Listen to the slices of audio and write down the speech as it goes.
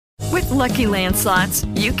Lucky Land Slots,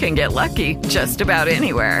 you can get lucky just about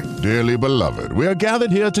anywhere. Dearly beloved, we are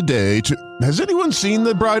gathered here today to... Has anyone seen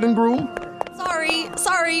the bride and groom?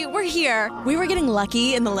 Sorry, we're here. We were getting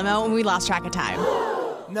lucky in the limo and we lost track of time.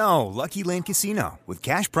 No, Lucky Land Casino, with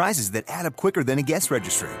cash prizes that add up quicker than a guest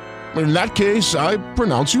registry. In that case, I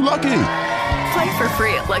pronounce you lucky. Play for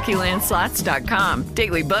free at LuckyLandSlots.com.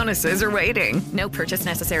 Daily bonuses are waiting. No purchase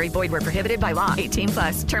necessary. Void where prohibited by law.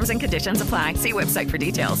 18+. Terms and conditions apply. See website for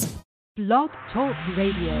details. Blog Talk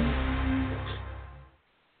Radio.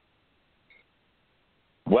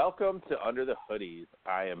 Welcome to Under the Hoodies.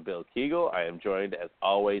 I am Bill Kegel. I am joined, as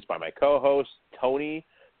always, by my co-host, Tony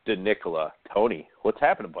DeNicola. Tony, what's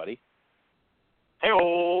happening, buddy?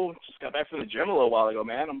 Hey-oh, just got back from the gym a little while ago,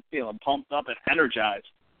 man. I'm feeling pumped up and energized.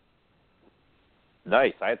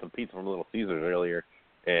 Nice. I had some pizza from Little Caesars earlier,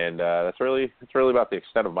 and that's really about the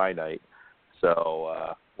extent of my night.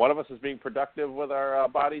 So one of us is being productive with our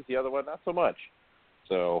bodies, the other one not so much.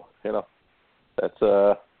 So that's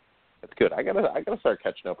good. I gotta start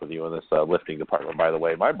catching up with you in this lifting department. By the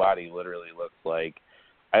way, my body literally looks like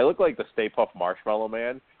I look like the Stay Puft Marshmallow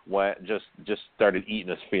Man when just started eating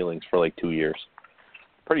his feelings for like 2 years.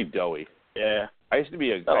 Pretty doughy. Yeah. I used to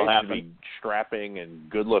be strapping and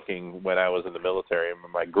good looking when I was in the military.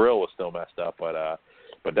 My grill was still messed up, but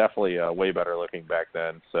definitely way better looking back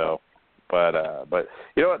then. So, but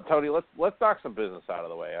you know what, Tony? Let's knock some business out of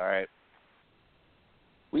the way. All right.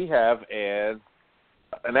 We have an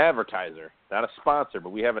advertiser, not a sponsor,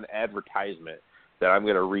 but we have an advertisement that I'm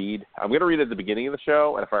going to read. I'm going to read at the beginning of the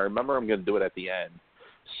show, and if I remember, I'm going to do it at the end.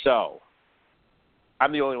 So,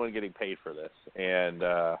 I'm the only one getting paid for this, and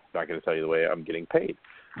I'm not going to tell you the way I'm getting paid,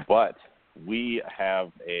 but we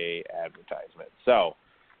have a advertisement. So,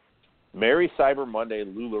 Merry Cyber Monday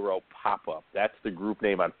LuLaRoe Pop-Up. That's the group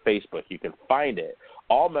name on Facebook. You can find it.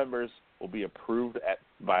 All members will be approved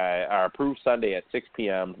approved Sunday at 6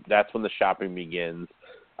 p.m. That's when the shopping begins.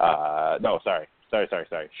 Sorry.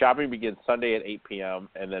 Shopping begins Sunday at 8 p.m.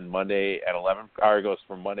 and then Monday at 11. Or it goes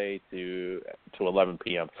from Monday to 11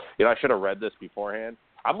 p.m. I should have read this beforehand.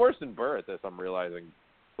 I'm worse than Burr at this, I'm realizing.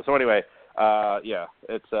 So anyway,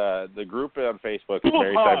 it's the group on Facebook is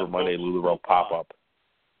Merry Cyber Monday LuLaRoe Pop-Up.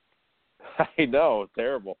 I know,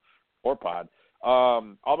 terrible. Poor pod.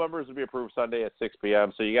 All members will be approved Sunday at 6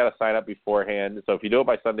 p.m., so you got to sign up beforehand. So if you do it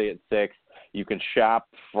by Sunday at 6, you can shop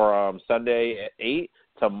from Sunday at 8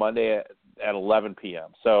 to Monday at 11 p.m.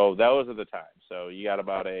 So those are the times. So you got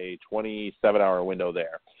about a 27-hour window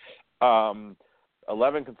there.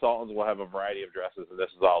 11 consultants will have a variety of dresses, and this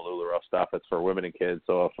is all LuLaRoe stuff. It's for women and kids.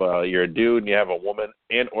 So if you're a dude and you have a woman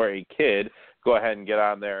and or a kid, go ahead and get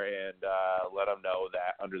on there and let them know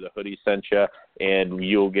that Under the Hoodie sent you, and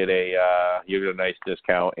you'll get a nice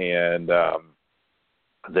discount. And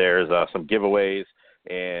there's some giveaways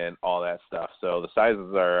and all that stuff. So the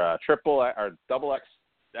sizes are double X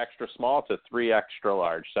extra small to 3 extra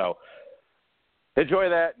large. So enjoy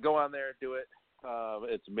that. Go on there and do it.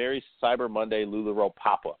 It's Merry Cyber Monday LuLaRoe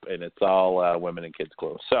Pop-Up, and it's all women and kids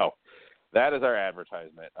clothes. So that is our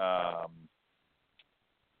advertisement.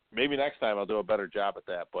 Maybe next time I'll do a better job at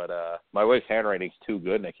that, but my wife's handwriting's too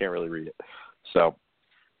good, and I can't really read it. So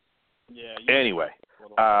anyway.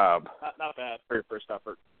 Not bad for your first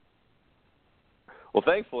effort. Well,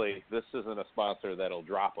 thankfully, this isn't a sponsor that'll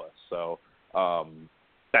drop us, so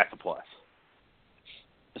that's a plus.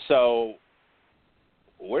 So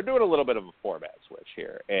we're doing a little bit of a format switch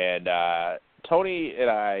here, and Tony and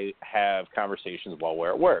I have conversations while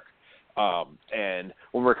we're at work. And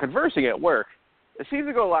when we're conversing at work, it seems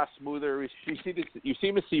to go a lot smoother. You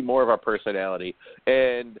seem to see more of our personality.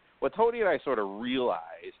 And what Tony and I sort of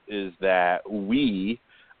realized is that we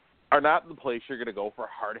are not the place you're going to go for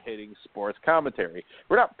hard-hitting sports commentary.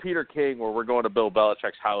 We're not Peter King where we're going to Bill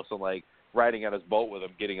Belichick's house and, like, riding on his boat with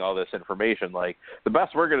him, getting all this information. Like, the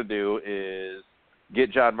best we're going to do is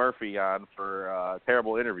get John Murphy on for a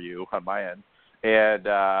terrible interview on my end, and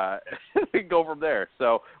go from there.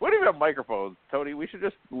 So we don't even have microphones, Tony. We should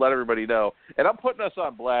just let everybody know. And I'm putting us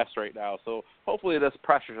on blast right now, so hopefully this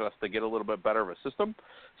pressures us to get a little bit better of a system.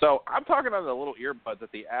 So I'm talking on the little earbuds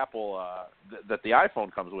that the Apple, that the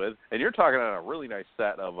iPhone comes with, and you're talking on a really nice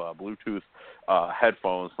set of Bluetooth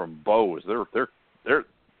headphones from Bose. They're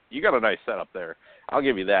you got a nice setup there. I'll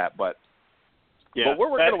give you that, but. Yeah, but we're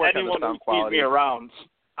going to work on the sound quality. Anyone who sees me around,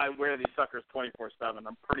 I wear these suckers 24/7.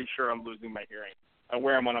 I'm pretty sure I'm losing my hearing. I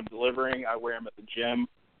wear them when I'm delivering. I wear them at the gym.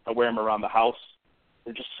 I wear them around the house.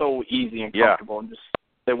 They're just so easy and comfortable, and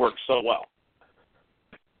they work so well.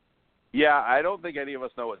 Yeah, I don't think any of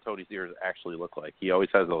us know what Tony's ears actually look like. He always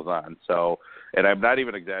has those on. So, and I'm not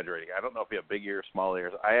even exaggerating. I don't know if he have big ears, small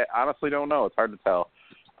ears. I honestly don't know. It's hard to tell.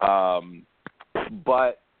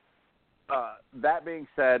 But that being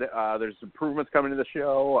said, there's improvements coming to the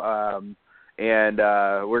show, and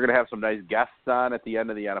we're going to have some nice guests on at the end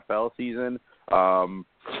of the NFL season.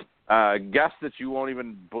 Guests that you won't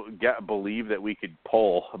even believe that we could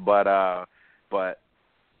pull, but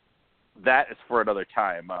that is for another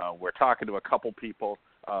time. We're talking to a couple people.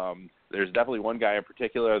 There's definitely one guy in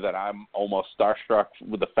particular that I'm almost starstruck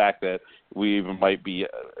with the fact that we even might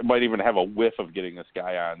even have a whiff of getting this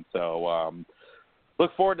guy on. So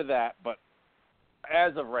look forward to that. But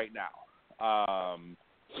as of right now,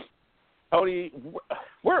 Tony,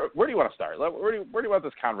 where do you want to start? Where do you want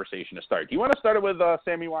this conversation to start? Do you want to start it with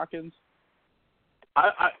Sammy Watkins?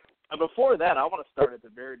 Before that, I want to start at the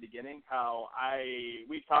very beginning.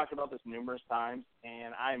 We've talked about this numerous times,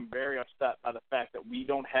 and I'm very upset by the fact that we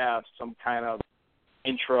don't have some kind of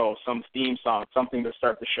intro, some theme song, something to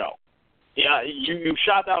start the show. Yeah, you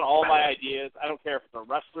shot down all my ideas. I don't care if it's a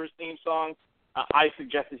wrestler's theme song. I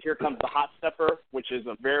suggested Here Comes the Hot Stepper, which is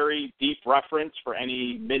a very deep reference for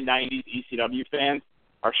any mid-'90s ECW fans.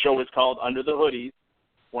 Our show is called Under The Hoodies.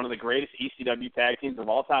 One of the greatest ECW tag teams of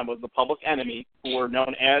all time was the Public Enemy, who were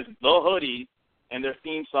known as the Hoodies, and their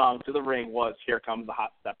theme song to the ring was Here Comes the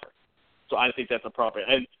Hot Stepper. So I think that's appropriate.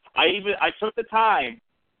 And I took the time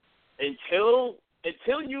until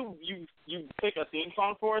you pick a theme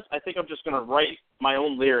song for us. I think I'm just going to write my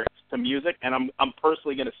own lyrics to music, and I'm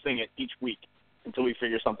personally going to sing it each week until we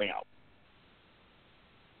figure something out.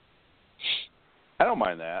 I don't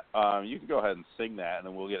mind that. You can go ahead and sing that, and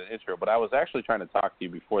then we'll get an intro. But I was actually trying to talk to you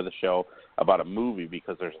before the show about a movie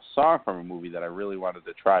because there's a song from a movie that I really wanted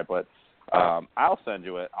to try. But I'll send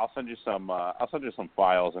you it. I'll send you some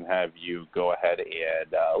files and have you go ahead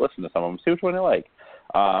and listen to some of them. See which one you like.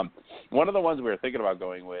 One of the ones we were thinking about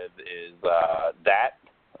going with is that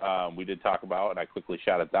we did talk about, and I quickly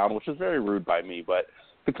shot it down, which is very rude by me. But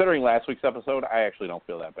considering last week's episode, I actually don't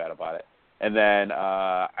feel that bad about it. And then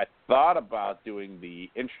I thought about doing the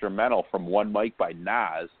instrumental from One Mic by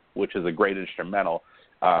Nas, which is a great instrumental.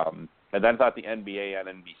 And then I thought the NBA on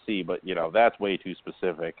NBC, but, that's way too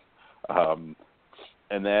specific. And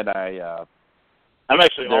then I'm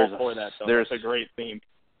actually all for that, though. That's a great theme.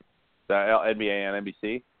 The NBA on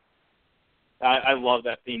NBC? I love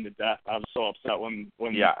that theme to death. I was so upset when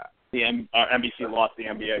NBC lost the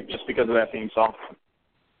NBA just because of that theme song.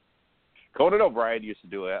 Conan O'Brien used to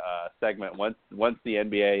do a segment once the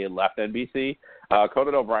NBA left NBC.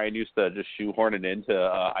 Conan O'Brien used to just shoehorn it into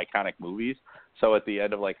iconic movies. So at the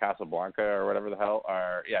end of like Casablanca or whatever the hell,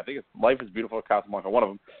 I think it's Life is Beautiful Casablanca, one of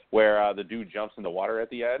them, where the dude jumps in the water at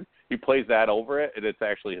the end. He plays that over it, and it's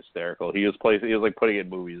actually hysterical. He was like putting it in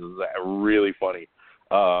movies. It was really funny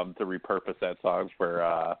to repurpose that song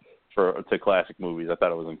to classic movies. I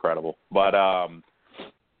thought it was incredible.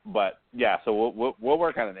 But yeah, so we'll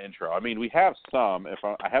work on an intro. I mean, we have some.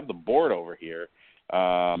 I have the board over here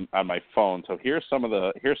on my phone. So here's some of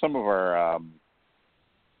the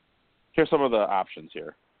options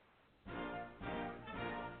here.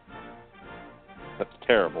 That's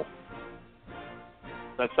terrible.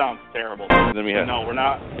 That sounds terrible. And then we have, no, we're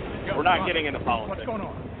not getting into politics. What's going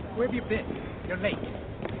on? Where have you been? You're late.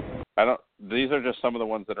 These are just some of the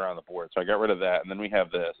ones that are on the board. So I got rid of that, and then we have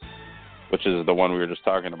this, which is the one we were just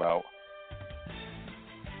talking about.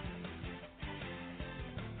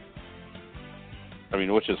 I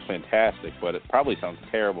mean, which is fantastic, but it probably sounds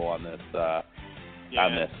terrible on this.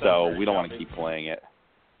 So we don't want to keep playing it.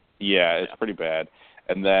 Yeah, it's pretty bad.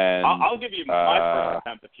 And then I'll give you my first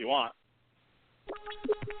attempt if you want.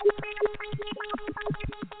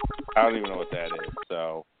 I don't even know what that is.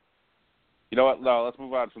 So you know what? No, let's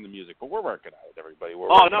move on from the music. But we're working on it, everybody.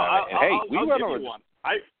 I'll give you one.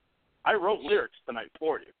 I wrote lyrics tonight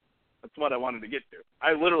for you. That's what I wanted to get to.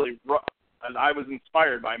 I literally wrote, and I was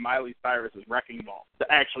inspired by Miley Cyrus's Wrecking Ball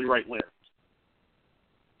to actually write lyrics.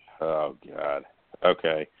 Oh, God.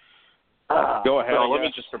 Okay. Go ahead. So let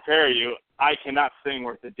me just prepare you. I cannot sing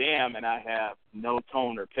worth a damn, and I have no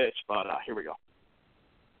tone or pitch, but here we go.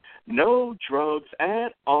 No drugs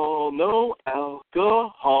at all, no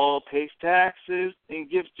alcohol, pays taxes and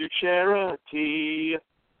gives to charity.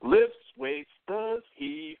 Lifts weights, does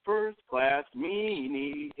he, first class,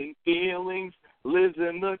 meanie in feelings, lives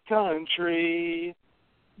in the country.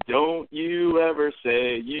 Don't you ever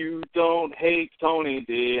say you don't hate Tony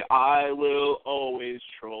D. I will always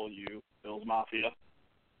troll you, Bill's Mafia.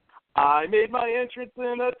 I made my entrance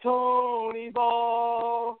in a Tony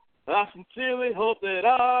Ball. I sincerely hope that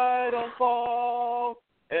I don't fall.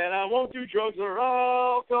 And I won't do drugs or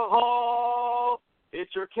alcohol.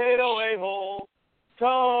 It's your Cato a-hole,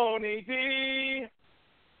 Tony D.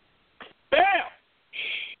 Bam!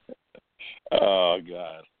 Oh,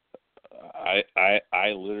 God.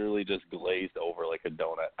 I literally just glazed over like a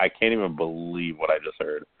donut. I can't even believe what I just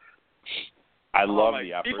heard. I love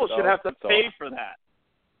the effort. People should have to pay for that.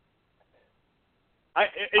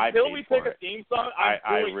 Until we pick a theme song,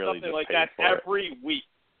 I'm doing really something like that every week.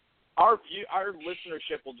 Our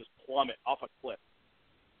listenership will just plummet off a cliff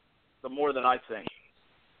the more that I sing.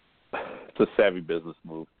 It's a savvy business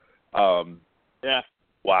move. Yeah.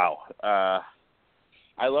 Wow.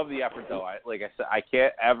 I love the effort, though. Like I said, I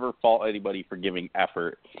can't ever fault anybody for giving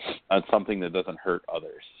effort on something that doesn't hurt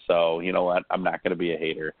others. So, you know what? I'm not going to be a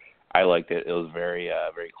hater. I liked it. It was very,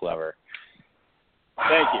 very clever.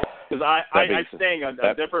 Thank you. Because I sang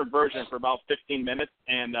a different version for about 15 minutes,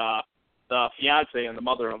 and the fiance and the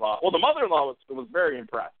mother-in-law. Well, the mother-in-law was very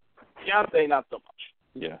impressed. Fiance, not so much.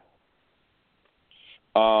 Yeah.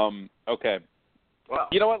 Okay. Wow.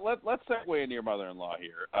 You know what? Let's segue into your mother-in-law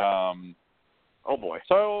here. Oh boy.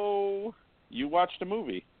 So you watched a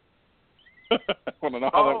movie. I want to know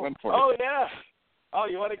how that went for you. Oh yeah. Oh,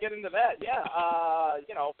 you want to get into that? Yeah.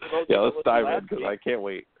 For those let's dive in because I can't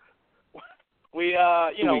wait. We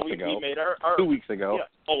we made our 2 weeks ago.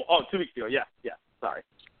 Yeah. 2 weeks ago. Yeah. Sorry.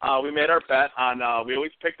 We made our bet on. We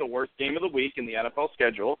always pick the worst game of the week in the NFL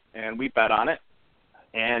schedule, and we bet on it.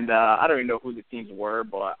 And I don't even know who the teams were,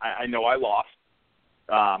 but I know I lost.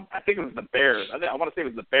 I think it was the Bears. I want to say it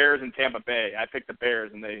was the Bears and Tampa Bay. I picked the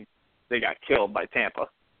Bears, and they got killed by Tampa.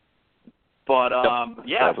 But, so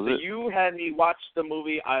you had me watch the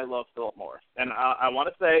movie I Love Philip Morris. And I want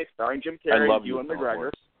to say, starring Jim Carrey, Ewan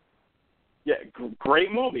McGregor. Yeah,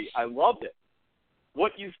 great movie. I loved it.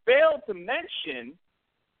 What you failed to mention,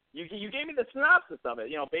 you gave me the synopsis of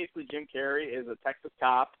it. Basically Jim Carrey is a Texas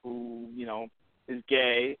cop who, is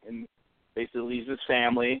gay and basically leaves his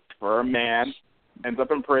family for a man, ends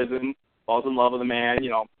up in prison, falls in love with a man,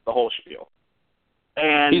 the whole spiel.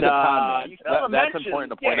 And he's a con man. That's important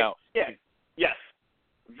to point out. Yeah, yes.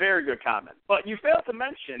 Very good comment. But you failed to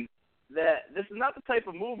mention that this is not the type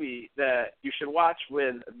of movie that you should watch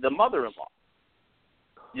with the mother-in-law,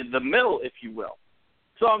 the middle, if you will.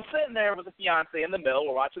 So I'm sitting there with the fiance in the middle.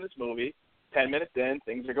 We're watching this movie. 10 minutes in,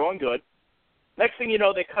 things are going good. Next thing you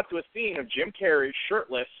know, they cut to a scene of Jim Carrey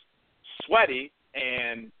shirtless, sweaty,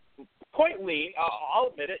 and quite lean. I'll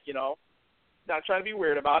admit it, not trying to be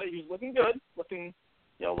weird about it. He's looking good, looking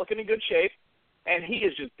in good shape, and he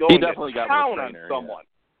is just going to town on someone.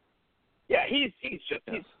 Yeah, he's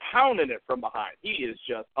pounding it from behind. He is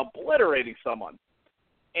just obliterating someone.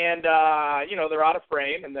 And, they're out of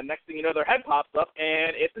frame, and the next thing you know, their head pops up,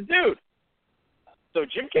 and it's a dude. So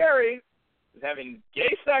Jim Carrey is having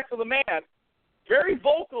gay sex with a man, very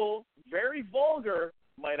vocal, very vulgar,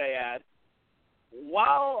 might I add,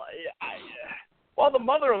 while the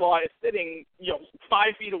mother-in-law is sitting,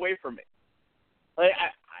 5 feet away from me. Like,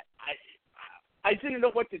 I didn't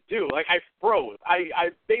know what to do. Like, I froze. I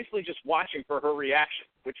basically just watching for her reaction,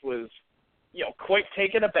 which was, quite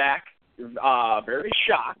taken aback, very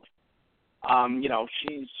shocked.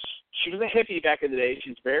 She was a hippie back in the day.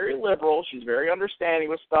 She's very liberal. She's very understanding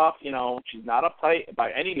with stuff. She's not uptight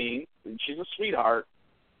by any means. She's a sweetheart.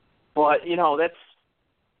 But, that's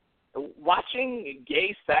watching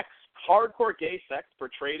gay sex, hardcore gay sex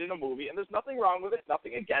portrayed in a movie, and there's nothing wrong with it,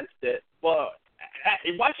 nothing against it. But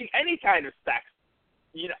watching any kind of sex,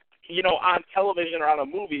 on television or on a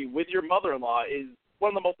movie with your mother-in-law is one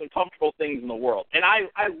of the most uncomfortable things in the world. And I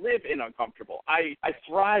live in uncomfortable. I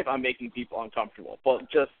thrive on making people uncomfortable. But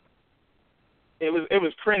just, it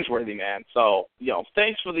was cringeworthy, man. So,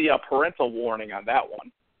 thanks for the parental warning on that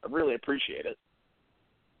one. I really appreciate it.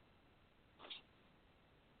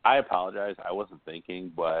 I apologize. I wasn't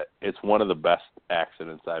thinking, but it's one of the best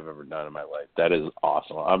accidents I've ever done in my life. That is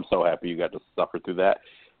awesome. I'm so happy you got to suffer through that,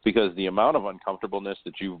 because the amount of uncomfortableness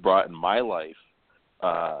that you've brought in my life,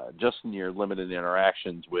 just in your limited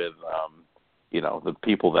interactions with, the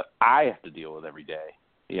people that I have to deal with every day,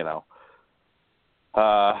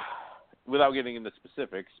 without getting into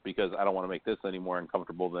specifics, because I don't want to make this any more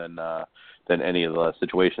uncomfortable than any of the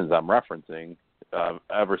situations I'm referencing,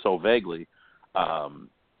 ever so vaguely.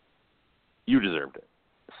 You deserved it.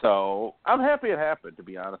 So I'm happy it happened, to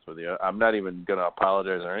be honest with you. I'm not even going to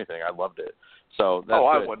apologize or anything. I loved it. So that's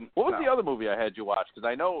I good. wouldn't. What was the other movie I had you watch? Because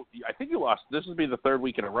I think you lost. This would be the third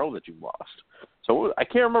week in a row that you lost. So I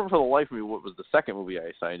can't remember for the life of me what was the second movie I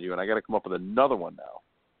assigned you, and I got to come up with another one now.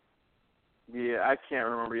 Yeah, I can't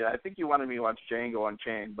remember yet. I think you wanted me to watch Django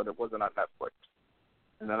Unchained, but it wasn't on Netflix.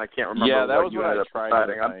 And then I can't remember. Yeah, that was you what I ended up tried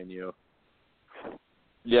to assign you.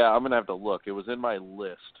 Yeah, I'm going to have to look. It was in my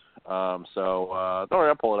list. Don't worry,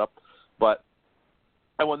 I'll pull it up. But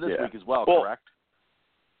I won this week as well, correct?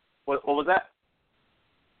 What was that?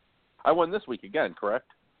 I won this week again, correct?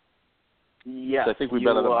 Yes. I think we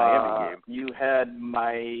bet on the Miami game.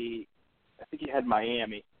 I think you had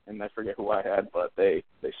Miami, and I forget who I had, but they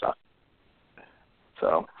sucked.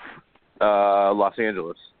 So. Los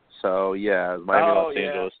Angeles. So, yeah, Miami, Los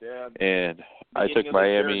Angeles. Yeah. And I took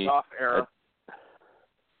Miami.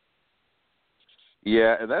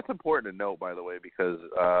 Yeah, and that's important to note, by the way, because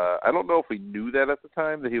I don't know if we knew that at the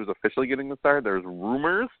time that he was officially getting the start. There's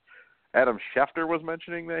rumors. Adam Schefter was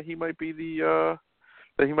mentioning that he might be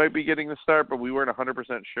getting the start, but we weren't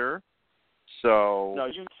 100% sure. So no,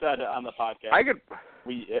 you said it on the podcast.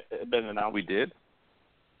 It had been announced. We did.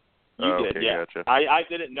 You did, yeah. Gotcha. I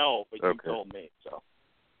didn't know, but you told me. So.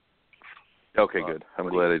 Okay, good. I'm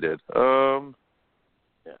glad I did.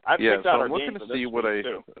 I picked out our I'm looking game to for see this what week, I.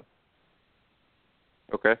 Too.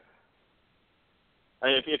 Okay.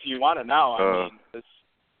 If you want it now, I mean, this,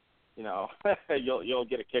 you'll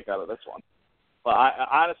get a kick out of this one. But I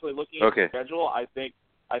honestly, looking at the schedule, I think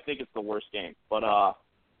it's the worst game. But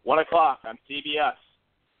 1 o'clock on CBS,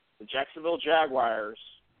 the Jacksonville Jaguars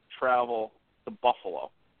travel to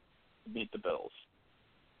Buffalo to meet the Bills.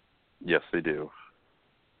 Yes, they do.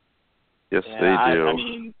 Yes, they do. I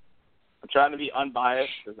mean, I'm trying to be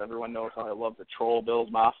unbiased because everyone knows how I love the troll Bills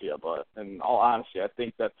Mafia, but in all honesty, I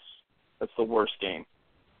think that's the worst game.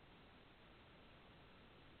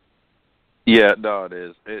 Yeah, no, it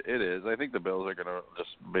is. It is. I think the Bills are going to just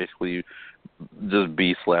basically just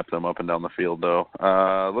slap them up and down the field, though.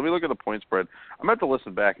 Let me look at the point spread. I'm going to have to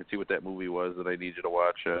listen back and see what that movie was that I need you to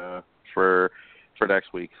watch for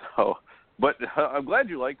next week. So, but I'm glad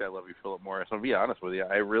you liked that, Love You, Philip Morris. I'll be honest with you.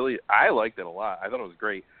 I liked it a lot. I thought it was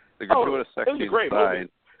great. The gratuitous sex it was a great movie.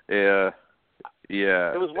 Yeah.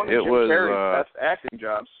 It was one of Jim Carrey's best acting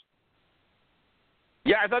jobs.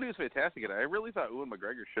 Yeah, I thought he was fantastic in it. I really thought Ewan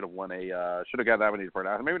McGregor should have got nominated for an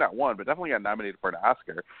Oscar. Maybe not won, but definitely got nominated for an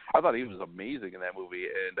Oscar. I thought he was amazing in that movie.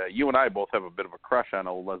 And you and I both have a bit of a crush on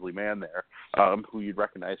old Leslie Mann there, who you'd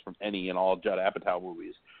recognize from any and all Judd Apatow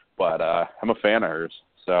movies. But I'm a fan of hers.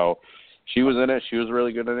 So she was in it. She was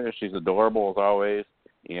really good in it. She's adorable as always.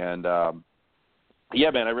 And, yeah,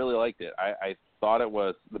 man, I really liked it. I thought it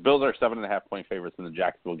was – the Bills are 7.5-point favorites in the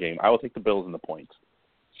Jacksonville game. I will take the Bills in the points.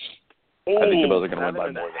 I think the Bills are going to win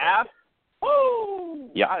by more than half.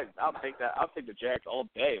 Woo! Yeah, I'll take that. I'll take the Jags all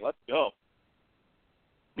day. Let's go.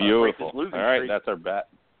 Beautiful. All right, streak. That's our bet.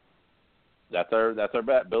 That's our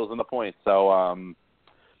bet. Bills in the points. So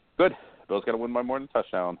good. Bills got to win by more than a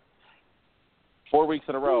touchdown. 4 weeks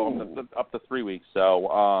in a row, up to 3 weeks.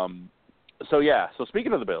 So yeah. So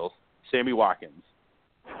speaking of the Bills, Sammy Watkins.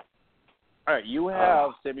 All right, you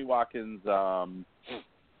have Sammy Watkins.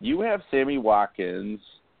 You have Sammy Watkins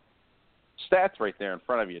stats right there in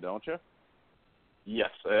front of you, don't you? Yes,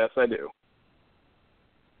 I do.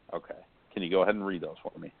 Okay. Can you go ahead and read those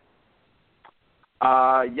for me?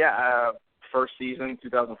 First season,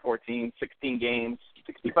 2014, 16 games,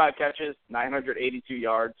 65 catches, 982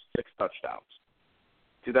 yards, 6 touchdowns.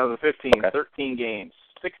 2015, 13 games,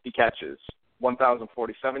 60 catches,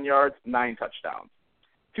 1,047 yards, 9 touchdowns.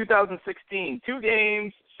 2016, 2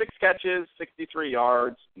 games, 6 catches, 63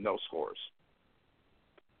 yards, no scores.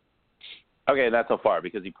 Okay, not so far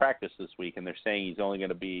because he practiced this week, and they're saying he's only going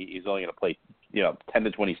to play 10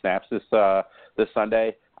 to 20 snaps this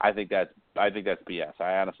Sunday. I think that's BS.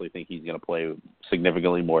 I honestly think he's going to play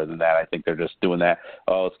significantly more than that. I think they're just doing that.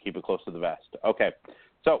 Oh, let's keep it close to the vest. Okay,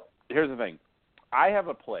 so here's the thing. I have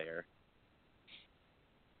a player,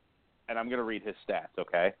 and I'm going to read his stats.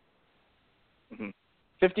 Okay. Mm-hmm.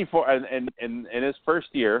 54, and in his first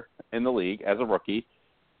year in the league as a rookie,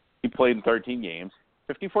 he played in 13 games.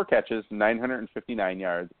 54 catches, 959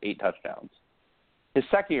 yards, 8 touchdowns. His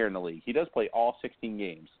second year in the league, he does play all 16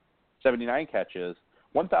 games. 79 catches,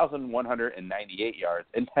 1,198 yards,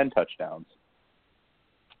 and 10 touchdowns.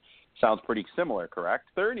 Sounds pretty similar, correct?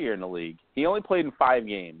 Third year in the league, he only played in 5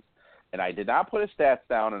 games. And I did not put his stats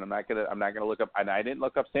down, and I'm not gonna look up. And I didn't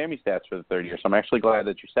look up Sammy's stats for the third year, so I'm actually glad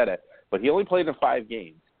that you said it. But he only played in 5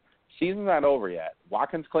 games. Season's not over yet.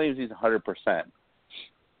 Watkins claims he's 100%.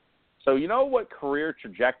 So you know what career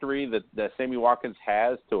trajectory that Sammy Watkins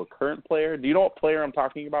has to a current player? Do you know what player I'm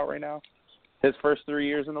talking about right now? His first 3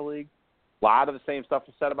 years in the league? A lot of the same stuff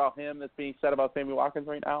is said about him that's being said about Sammy Watkins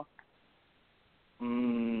right now?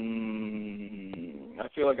 I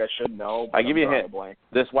feel like I should know. But I'll give you a hint. Blank.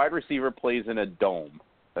 This wide receiver plays in a dome.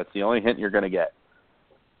 That's the only hint you're going to get.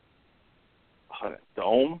 A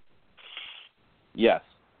dome? Yes.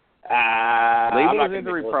 Labeled as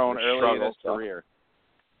injury-prone early in his career.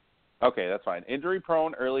 Okay, that's fine.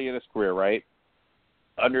 Injury-prone early in his career, right?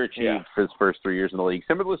 Underachieved for his first 3 years in the league.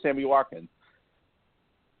 Similar to Sammy Watkins.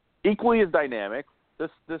 Equally as dynamic, this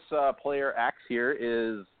player X here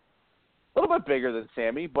is little bit bigger than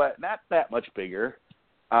Sammy, but not that much bigger.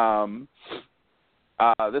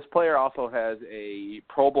 This player also has a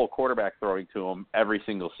Pro Bowl quarterback throwing to him every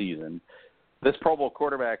single season. This Pro Bowl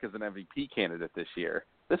quarterback is an MVP candidate this year.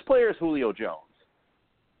 This player is Julio Jones.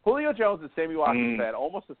 Julio Jones and Sammy Watkins had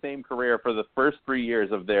almost the same career for the first 3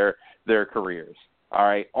 years of their careers. All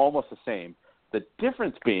right, almost the same. The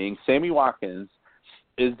difference being Sammy Watkins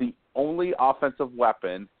is the only offensive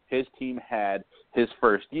weapon his team had his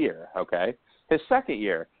first year, okay? His second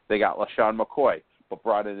year, they got LaShawn McCoy, but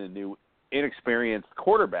brought in a new inexperienced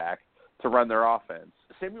quarterback to run their offense.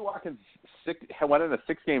 Sammy Watkins went in a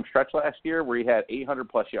 6-game stretch last year where he had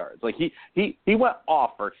 800-plus yards. Like, he went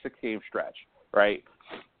off for a 6-game stretch, right?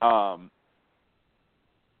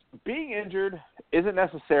 Being injured isn't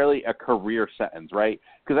necessarily a career sentence, right?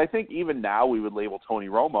 Because I think even now we would label Tony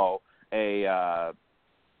Romo a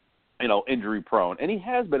injury prone, and he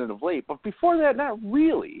has been of late. But before that, not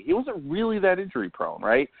really. He wasn't really that injury prone,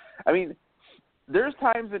 right? I mean, there's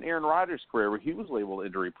times in Aaron Rodgers' career where he was labeled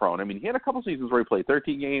injury prone. I mean, he had a couple seasons where he played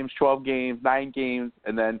 13 games, 12 games, 9 games,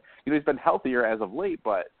 and then he's been healthier as of late.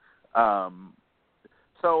 But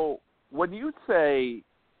so when you say,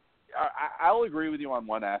 I'll agree with you on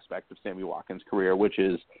one aspect of Sammy Watkins' career, which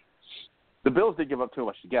is the Bills did give up too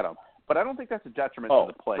much to get him. But I don't think that's a detriment to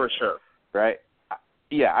the player. For sure. Right?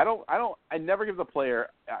 Yeah, I never give the player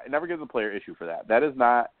issue for that. That is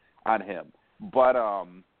not on him. But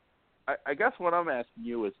I guess what I'm asking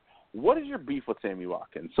you is, what is your beef with Sammy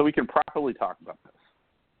Watkins so we can properly talk about this?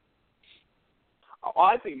 All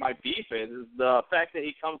I think my beef is the fact that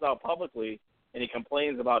he comes out publicly and he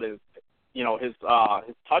complains about his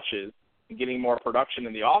touches and getting more production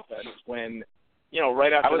in the offense when,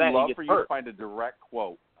 right after that he gets hurt. I would love for you to find a direct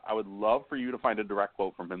quote. I would love for you to find a direct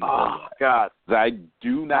quote from him. Oh, God. I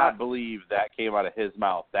do not believe that came out of his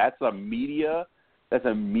mouth. That's a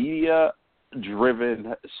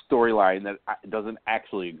media-driven storyline that doesn't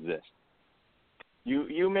actually exist.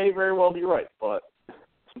 You may very well be right, but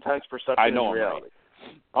sometimes perception is reality.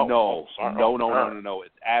 Right. No.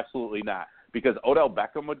 It's absolutely not. Because Odell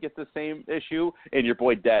Beckham would get the same issue, and your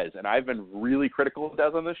boy Dez. And I've been really critical of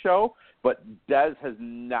Dez on the show, but Dez has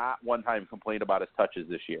not one time complained about his touches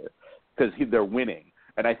this year because they're winning.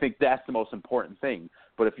 And I think that's the most important thing.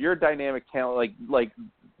 But if you're a dynamic talent, like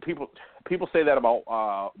people say that about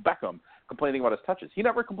Beckham complaining about his touches. He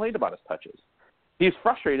never complained about his touches. He's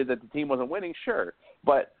frustrated that the team wasn't winning, sure.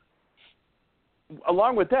 But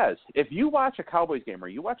along with Dez, if you watch a Cowboys game or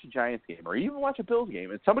you watch a Giants game or you even watch a Bills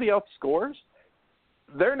game and somebody else scores,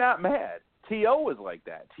 they're not mad. T.O. was like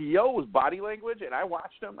that. T.O. was body language, and I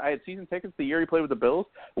watched him. I had season tickets the year he played with the Bills.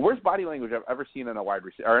 Worst body language I've ever seen in a wide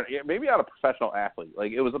receiver, or maybe on a professional athlete.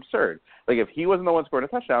 Like, it was absurd. Like, if he wasn't the one scoring a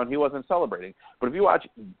touchdown, he wasn't celebrating. But if you watch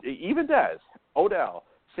even Dez, Odell,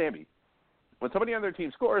 Sammy, when somebody on their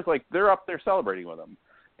team scores, like, they're up there celebrating with them.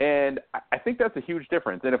 And I think that's a huge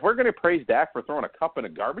difference. And if we're going to praise Dak for throwing a cup in a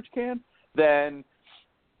garbage can, then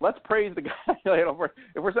let's praise the guy.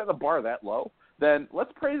 If we're setting the bar that low, then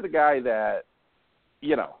let's praise the guy that,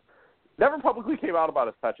 never publicly came out about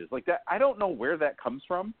his touches. Like that, I don't know where that comes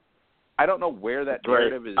from. I don't know where that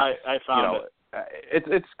narrative is. I found it.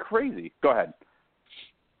 It's crazy. Go ahead.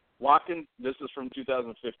 Watkins, this is from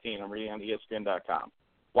 2015. I'm reading on ESPN.com.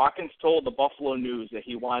 Watkins told the Buffalo News that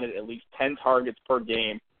he wanted at least 10 targets per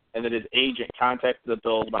game and that his agent contacted the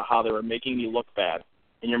Bills about how they were making me look bad,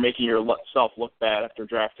 and you're making yourself look bad after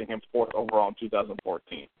drafting him 4th overall in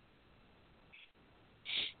 2014.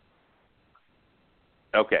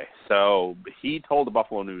 Okay, so he told the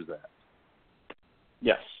Buffalo News that.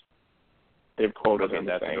 Yes. They've quoted him.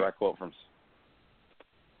 That's a direct quote from.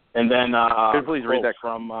 And then could you please read that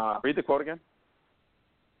from read the quote again?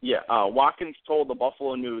 Yeah, Watkins told the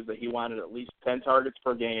Buffalo News that he wanted at least 10 targets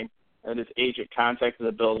per game, and his agent contacted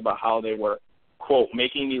the Bills about how they were, quote,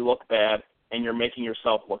 making me look bad, and you're making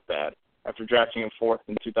yourself look bad, after drafting him 4th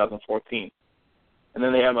in 2014. And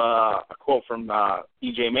then they have a quote from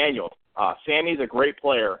E.J. Manuel. Sammy's a great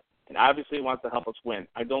player, and obviously wants to help us win.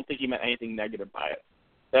 I don't think he meant anything negative by it.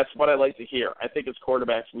 That's what I like to hear. I think as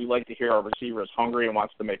quarterbacks, we like to hear our receiver is hungry and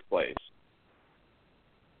wants to make plays.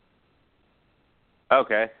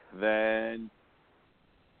 Okay, then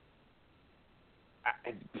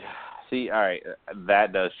see. All right,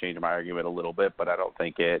 that does change my argument a little bit, but I don't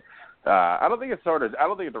think it. I don't think it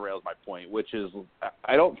derails my point, which is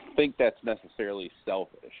I don't think that's necessarily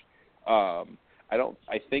selfish. I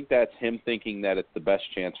think that's him thinking that it's the best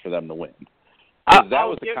chance for them to win. That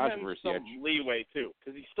was the controversy. I'll give him some leeway too,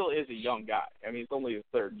 because he still is a young guy. I mean, it's only his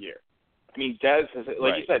 3rd year. I mean, Dez has,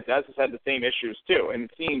 like you said, Dez has had the same issues too, and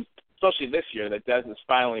it seems, especially this year, that Dez is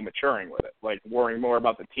finally maturing with it, like worrying more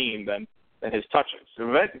about the team than than his touches.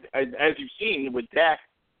 So as you've seen with Dak,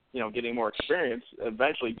 getting more experience,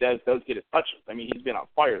 eventually Dez does get his touches. I mean, he's been on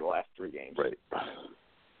fire the last 3 games.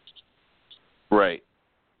 Right.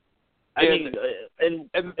 I mean,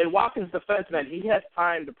 in Watkins' defense, man, he has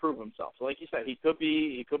time to prove himself. So, like you said, he could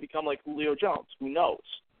become like Julio Jones. Who knows?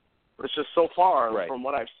 But it's just so far from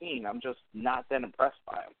what I've seen, I'm just not that impressed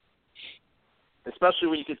by him. Especially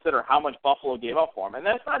when you consider how much Buffalo gave up for him, and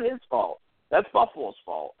that's not his fault. That's Buffalo's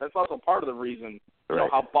fault. That's also part of the reason,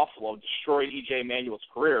 how Buffalo destroyed E.J. Manuel's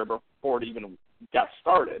career before it even got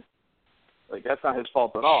started. Like, that's not his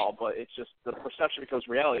fault at all, but it's just the perception becomes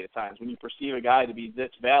reality at times. When you perceive a guy to be this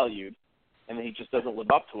valued and then he just doesn't live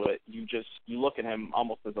up to it, you look at him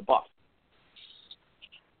almost as a bust.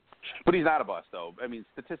 But he's not a bust, though. I mean,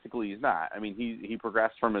 statistically, he's not. I mean, he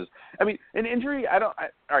progressed from his. I mean, an injury. All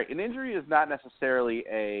right, an injury is not necessarily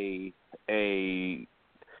a.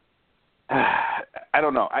 I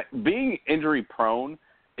don't know. Being injury prone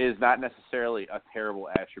is not necessarily a terrible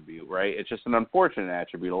attribute, right? It's just an unfortunate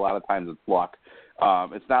attribute. A lot of times it's luck.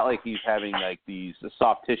 It's not like he's having like these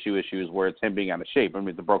soft tissue issues where it's him being out of shape. I mean,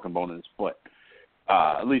 it's a broken bone in his foot,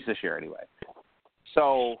 at least this year anyway.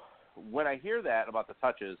 So when I hear that about the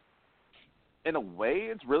touches, in a way,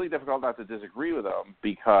 it's really difficult not to disagree with him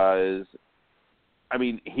because, I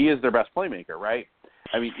mean, he is their best playmaker, right?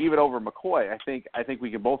 I mean, even over McCoy, I think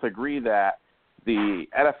we can both agree that the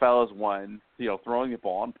NFL is one, throwing the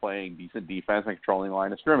ball and playing decent defense and controlling the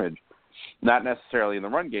line of scrimmage, not necessarily in the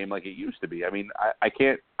run game like it used to be. I mean, I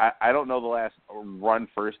don't know the last run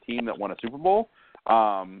first team that won a Super Bowl.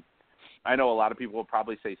 I know a lot of people will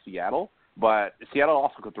probably say Seattle, but Seattle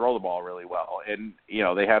also could throw the ball really well, and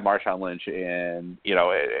they had Marshawn Lynch, and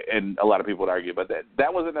and a lot of people would argue, but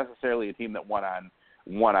that wasn't necessarily a team that won on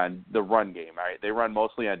the run game. All right, they run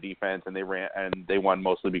mostly on defense, and they won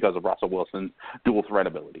mostly because of Russell Wilson's dual threat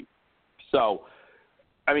ability. So,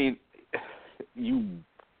 I mean, you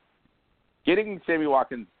getting Sammy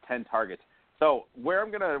Watkins 10 targets. So where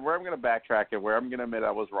I'm gonna backtrack and where I'm gonna admit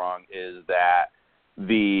I was wrong is that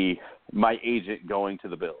my agent going to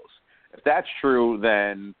the Bills. If that's true,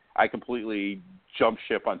 then I completely jump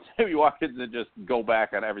ship on Sammy Watkins and just go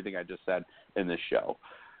back on everything I just said in this show.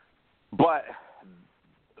 But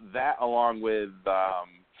that, along with,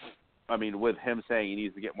 with him saying he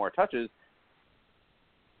needs to get more touches,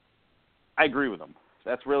 I agree with him.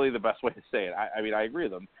 That's really the best way to say it. I agree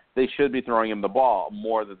with them. They should be throwing him the ball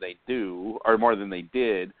more than they do, or more than they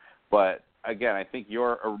did. But again, I think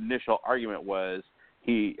your initial argument was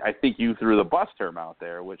I think you threw the bust term out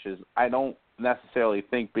there, which is I don't necessarily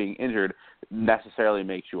think being injured necessarily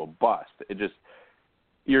makes you a bust.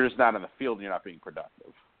 You're just not in the field and you're not being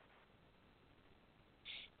productive.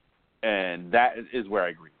 And that is where I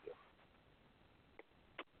agree with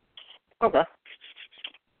you. Okay.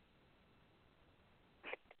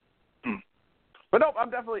 But no, I'm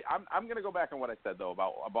going to go back on what I said, though,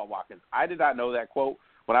 about Watkins. I did not know that quote.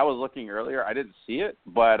 When I was looking earlier, I didn't see it,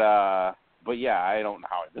 but yeah, I don't know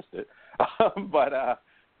how I missed it.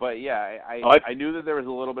 But yeah, I knew that there was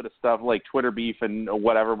a little bit of stuff like Twitter beef and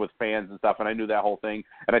whatever with fans and stuff, and I knew that whole thing.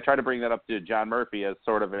 And I tried to bring that up to John Murphy as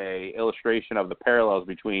sort of a illustration of the parallels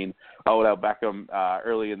between Odell Beckham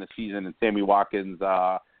early in the season and Sammy Watkins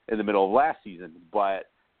in the middle of last season. But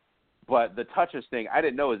the touches thing, I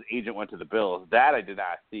didn't know his agent went to the Bills. That I did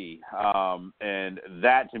not see. And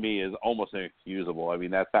that, to me, is almost inexcusable. I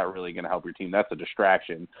mean, that's not really going to help your team. That's a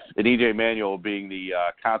distraction. And E.J. Manuel, being the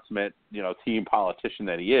consummate, team politician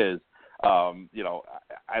that he is,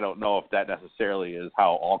 I don't know if that necessarily is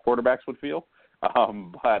how all quarterbacks would feel. I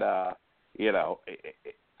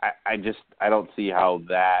don't see how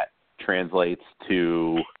that translates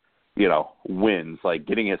to, wins. Like,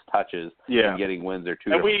 getting his touches and getting wins are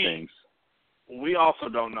two different things. We also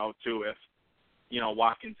don't know, too, if,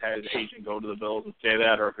 Watkins had his agent go to the Bills and say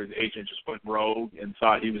that, or if his agent just went rogue and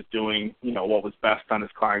thought he was doing, what was best on his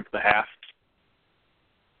client's behalf.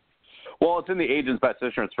 Well, it's in the agent's best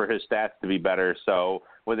interest for his stats to be better, so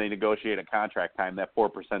when they negotiate a contract time, that 4%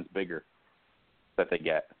 is bigger that they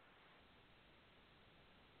get.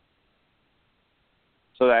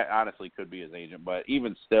 So that honestly could be his agent, but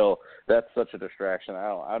even still, that's such a distraction.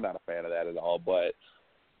 I'm not a fan of that at all. But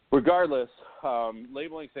regardless,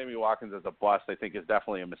 labeling Sammy Watkins as a bust, I think, is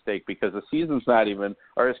definitely a mistake because the season's not even,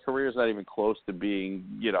 or his career's not even close to being,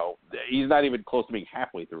 he's not even close to being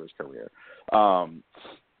halfway through his career.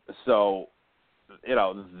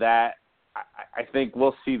 That I think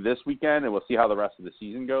we'll see this weekend, and we'll see how the rest of the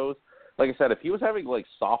season goes. Like I said, if he was having like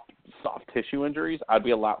soft tissue injuries, I'd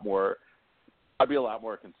be a lot more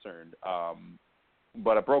concerned.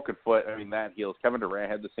 But a broken foot, I mean, that heals. Kevin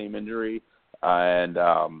Durant had the same injury. and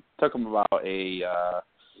took him about a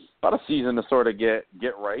season to sort of get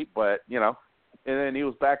right, but and then he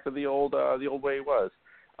was back to the old way he was.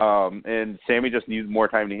 And Sammy just needs more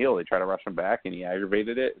time to heal. They try to rush him back, and he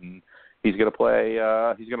aggravated it, and he's going to play.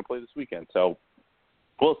 He's going to play this weekend. So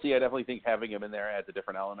we'll see. I definitely think having him in there adds a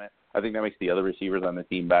different element. I think that makes the other receivers on the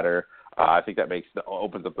team better. I think that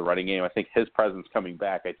opens up the running game. I think his presence coming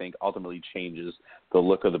back, I think, ultimately changes the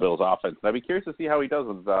look of the Bills' offense. And I'd be curious to see how he does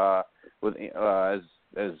with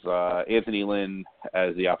Anthony Lynn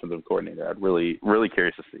as the offensive coordinator. I'd really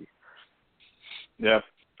curious to see. Yeah.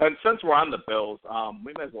 And since we're on the Bills,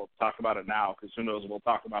 we might as well talk about it now, because who knows, we'll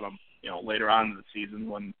talk about them, later on in the season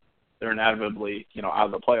when they're inevitably, out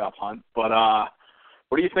of the playoff hunt. But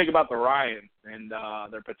what do you think about the Ryans and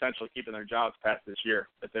their potential of keeping their jobs past this year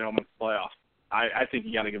if they don't make the playoffs? I think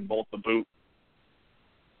you got to give both the boot.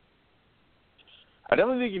 I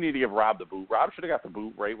definitely think you need to give Rob the boot. Rob should have got the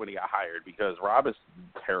boot right when he got hired, because Rob is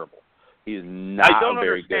terrible. He is not a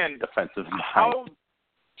very good defensive mind.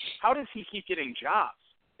 How does he keep getting jobs?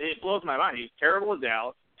 It blows my mind. He's terrible in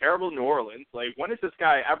Dallas, terrible in New Orleans. Like, when has this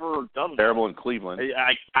guy ever done terrible in Cleveland?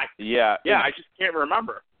 I just can't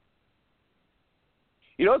remember.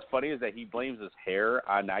 You know what's funny is that he blames his hair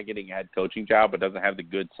on not getting a head coaching job, but doesn't have the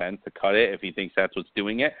good sense to cut it if he thinks that's what's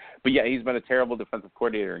doing it. But yeah, he's been a terrible defensive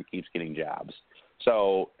coordinator and keeps getting jobs.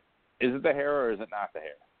 So, is it the hair or is it not the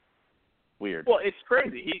hair? Weird. Well, it's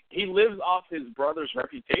crazy. He lives off his brother's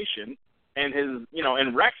reputation. And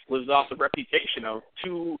and Rex lives off the reputation of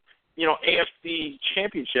two, AFC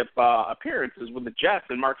championship appearances with the Jets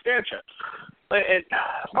and Mark Sanchez. And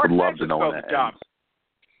Mark Sanchez felt the job.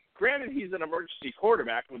 Granted, he's an emergency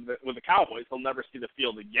quarterback with the Cowboys. He'll never see the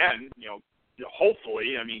field again.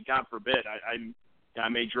 Hopefully. I mean, God forbid. I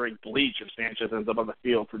may drink bleach if Sanchez ends up on the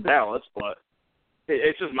field for Dallas, but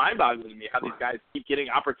it's just mind-boggling to me how these guys keep getting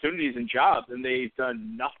opportunities and jobs, and they've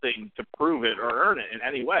done nothing to prove it or earn it in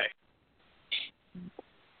any way.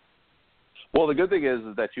 Well, the good thing is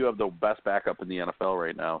that you have the best backup in the NFL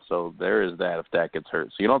right now, so there is that if that gets hurt.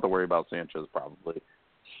 So you don't have to worry about Sanchez probably,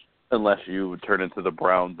 unless you turn into the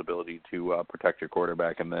Browns' ability to protect your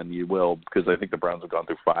quarterback, and then you will, because I think the Browns have gone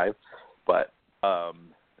through 5. But I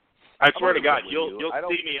swear to God, you'll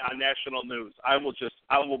see me on national news. I will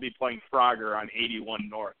be playing Frogger on 81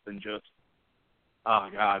 North and just, oh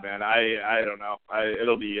God, man, I don't know.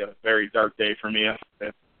 It'll be a very dark day for me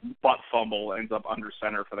if butt fumble ends up under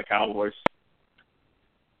center for the Cowboys.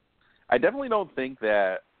 I definitely don't think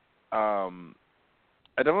that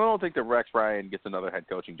that Rex Ryan gets another head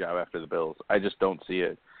coaching job after the Bills. I just don't see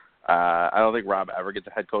it. I don't think Rob ever gets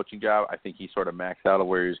a head coaching job. I think he sort of maxed out of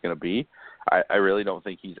where he's going to be. I really don't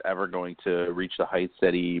think he's ever going to reach the heights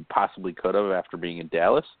that he possibly could have after being in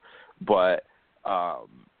Dallas. But I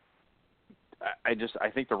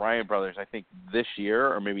think the Ryan brothers, I think this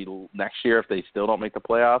year or maybe next year, if they still don't make the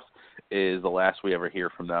playoffs, is the last we ever hear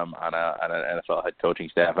from them on an NFL head coaching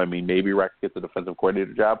staff. I mean, maybe Rex gets a defensive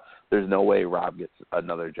coordinator job. There's no way Rob gets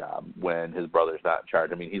another job when his brother's not in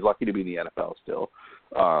charge. I mean, he's lucky to be in the NFL still.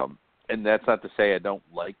 And that's not to say I don't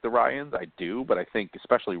like the Ryans. I do, but I think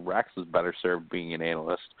especially Rex is better served being an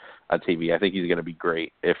analyst on TV. I think he's going to be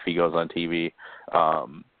great if he goes on TV.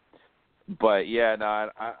 But, yeah, no, I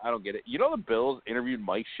don't get it. You know, the Bills interviewed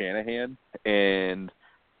Mike Shanahan, and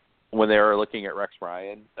when they were looking at Rex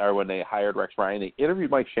Ryan, or when they hired Rex Ryan, they interviewed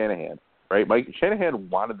Mike Shanahan, right? Mike Shanahan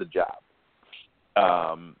wanted the job.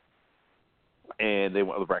 And they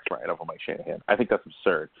went with Rex Ryan over Mike Shanahan. I think that's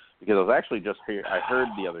absurd, because I was actually I heard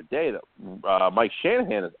the other day that Mike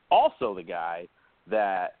Shanahan is also the guy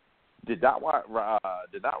that did not want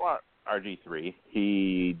RG3.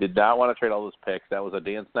 He did not want to trade all those picks. That was a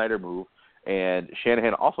Dan Snyder move. And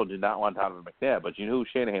Shanahan also did not want Donovan McNabb. But you know who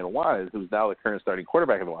Shanahan wanted, who's now the current starting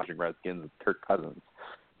quarterback of the Washington Redskins, Kirk Cousins.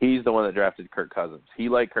 He's the one that drafted Kirk Cousins. He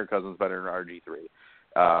liked Kirk Cousins better than RG3.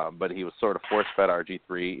 But he was sort of force-fed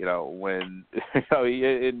RG3, when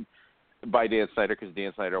by Dan Snyder, because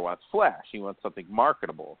Dan Snyder wants flash. He wants something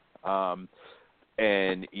marketable. And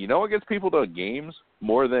what gets people to games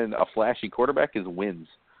more than a flashy quarterback is wins.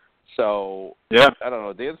 So, yeah. I don't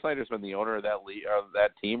know. Dan Snyder's been the owner of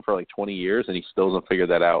that team for like 20 years, and he still hasn't figured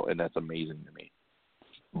that out, and that's amazing to me.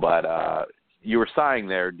 But you were sighing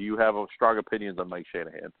there. Do you have strong opinions on Mike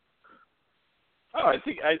Shanahan? Oh, I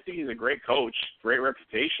think he's a great coach, great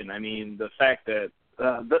reputation. I mean, the fact that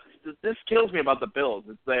this kills me about the Bills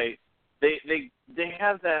is they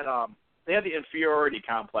have that they have the inferiority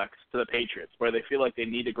complex to the Patriots, where they feel like they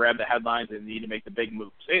need to grab the headlines and need to make the big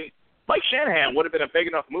moves. And Mike Shanahan would have been a big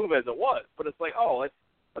enough move as it was, but it's like,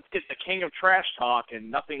 let's get the king of trash talk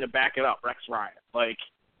and nothing to back it up, Rex Ryan. Like,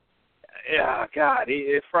 God,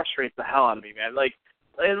 it frustrates the hell out of me, man. Like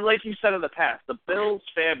you said in the past, the Bills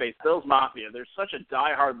fan base, Bills Mafia, they're such a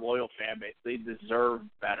diehard, loyal fan base. They deserve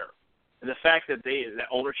better. And the fact that that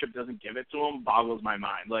ownership doesn't give it to them boggles my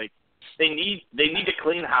mind. Like, they need to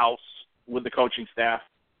clean house with the coaching staff,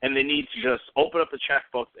 and they need to just open up the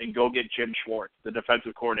checkbooks and go get Jim Schwartz, the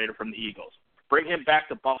defensive coordinator from the Eagles. Bring him back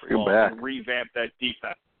to Buffalo and revamp that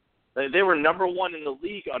defense. They were number one in the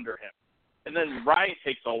league under him. And then Ryan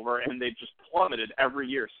takes over, and they've just plummeted every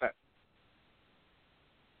year since.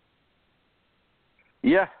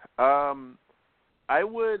 Yeah. I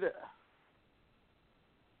would –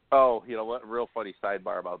 oh, you know what? Real funny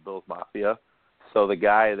sidebar about Bills Mafia. So the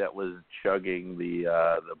guy that was chugging the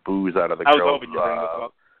booze out of the girl's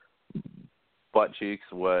butt cheeks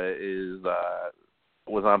was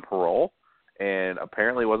on parole and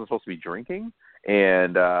apparently wasn't supposed to be drinking.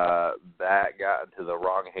 And that got into the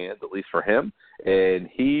wrong hands, at least for him. And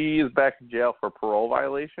he is back in jail for parole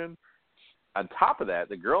violation. On top of that,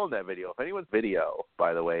 the girl in that video, if anyone's video,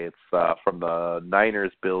 by the way, it's from the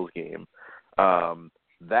Niners-Bills game.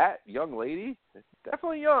 That young lady,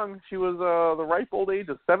 definitely young. She was the ripe old age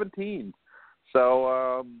of 17.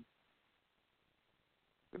 So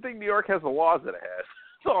I think New York has the laws that it has.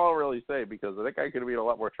 That's all I'll really say, because I think I could be in a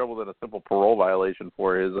lot more trouble than a simple parole violation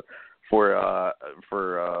for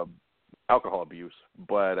alcohol abuse.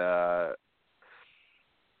 But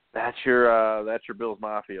that's your Bills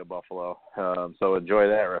Mafia, Buffalo. So enjoy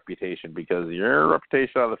that reputation, because your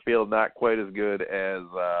reputation on the field not quite as good as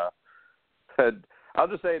I'll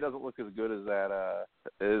just say it doesn't look as good as that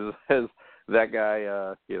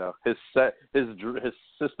guy. His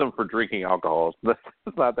system for drinking alcohol.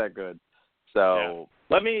 It's not that good. So. Yeah.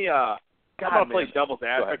 Let me I'm going to play devil's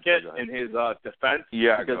advocate in his defense.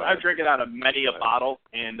 Yeah, because I've drinking out of many a bottle,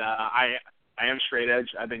 and I am straight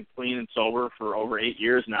edge. I've been clean and sober for over 8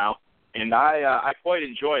 years now, and I quite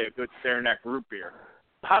enjoy a good Saranac root beer.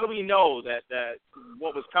 How do we know that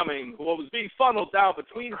what was being funneled down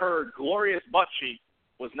between her glorious butt cheeks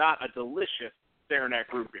was not a delicious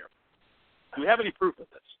Saranac root beer? Do we have any proof of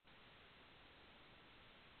this?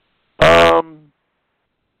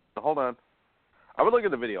 Hold on. I would look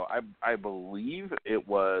at the video. I believe it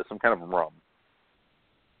was some kind of rum.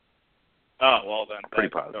 Oh, well then. Pretty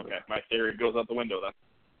positive. Okay, my theory goes out the window then.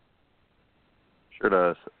 Sure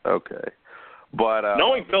does. Okay. But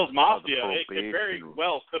knowing Bills Mafia, it very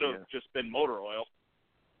well could have just been motor oil.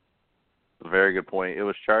 Very good point. It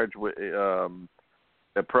was charged with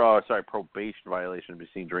probation violation to be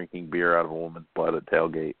seen drinking beer out of a woman's butt at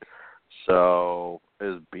tailgate. So,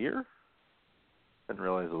 is beer? I didn't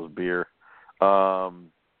realize it was beer.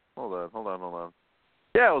 Hold on.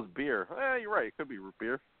 Yeah, it was beer. You're right. It could be root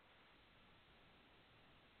beer.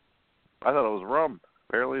 I thought it was rum.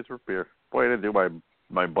 Apparently it's root beer. Boy, I didn't do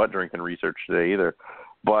my butt drinking research today either.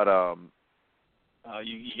 But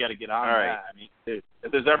you got to get on that. Right. I mean, if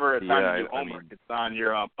there's ever a time to do homework, it's on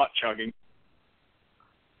your butt chugging.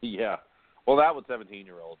 Yeah. Well, that was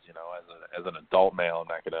 17-year-olds. As an adult male,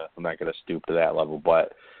 I'm not gonna stoop to that level.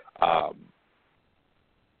 But I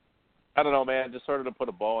don't know, man. Just sort of to put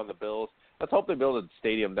a bow on the Bills. Let's hope they build a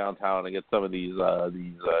stadium downtown and get some of these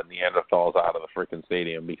Neanderthals out of the freaking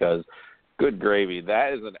stadium, because, good gravy,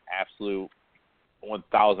 that is an absolute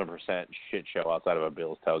 1,000% shit show outside of a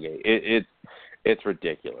Bills tailgate. It's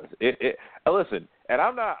ridiculous. Listen, and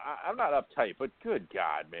I'm not uptight, but good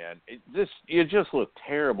God, man, you just look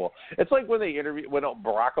terrible. It's like when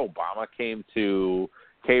Barack Obama came to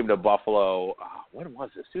Buffalo. When was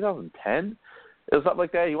this? 2010. It was something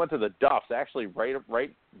like that. He went to the Duff's, actually right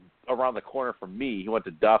around the corner from me. He went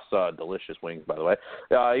to Duff's, delicious wings, by the way.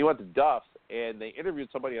 He went to Duff's, and they interviewed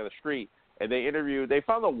somebody on the street, and they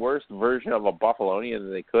found the worst version of a Buffalonian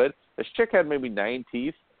that they could. This chick had maybe 9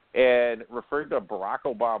 teeth and referred to Barack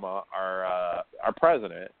Obama, our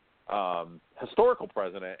president, historical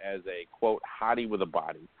president, as a, quote, hottie with a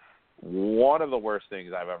body. One of the worst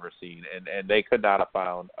things I've ever seen, and they could not have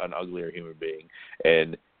found an uglier human being.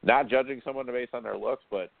 And not judging someone based on their looks,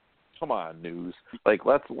 but come on, news. Like,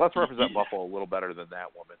 let's represent Buffalo a little better than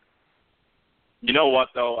that woman. You know what,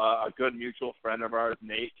 though? A good mutual friend of ours,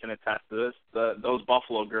 Nate, can attest to this. Those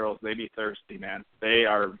Buffalo girls, they be thirsty, man. They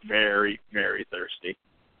are very, very thirsty.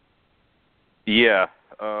 Yeah.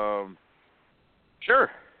 Sure.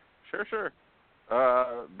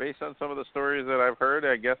 Based on some of the stories that I've heard,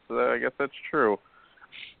 I guess that's true.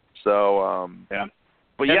 So, yeah.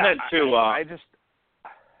 But and yeah, then too, I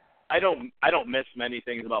don't miss many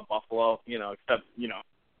things about Buffalo, except,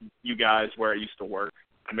 you guys where I used to work.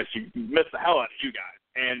 I miss the hell out of you guys.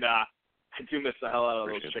 And I do miss the hell out of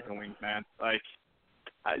those chicken wings, man. Like,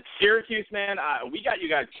 Syracuse, man, we got you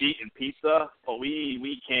guys beat in pizza, but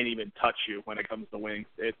we can't even touch you when it comes to wings.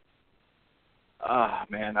 It's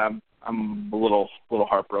man, I'm a little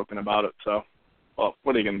heartbroken about it. So, well,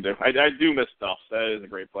 what are you gonna do? I do miss Duff's. That is a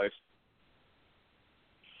great place.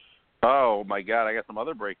 Oh my God! I got some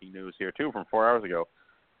other breaking news here too from 4 hours ago.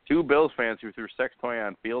 2 Bills fans who threw sex toy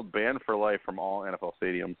on field banned for life from all NFL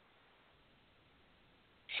stadiums.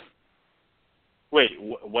 Wait,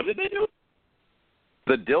 what did they do?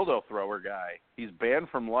 The dildo thrower guy. He's banned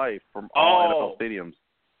from life from all NFL stadiums.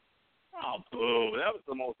 Oh, boo! That was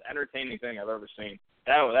the most entertaining thing I've ever seen.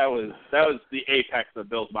 That was the apex of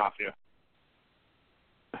Bills Mafia.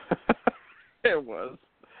 It was.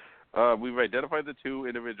 We've identified the 2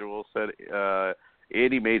 individuals, said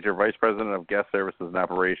Andy Major, Vice President of Guest Services and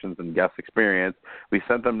Operations and Guest Experience. We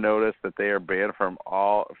sent them notice that they are banned from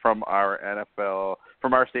our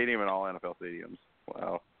stadium and all NFL stadiums.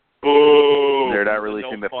 Wow. Boo! They're not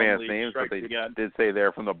releasing the fans' names, but they did say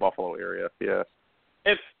they're from the Buffalo area. Yeah.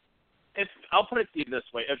 If I'll put it to you this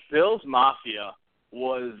way, if Bills Mafia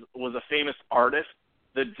was a famous artist,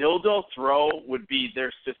 the dildo throw would be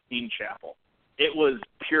their Sistine Chapel. It was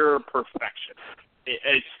pure perfection.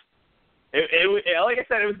 Like I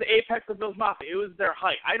said, it was the apex of Bills Mafia. It was their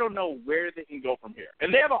height. I don't know where they can go from here.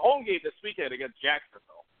 And they have a home game this weekend against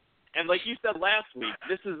Jacksonville. And like you said last week,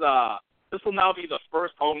 this will now be the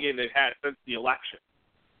first home game they've had since the election.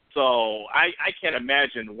 So I can't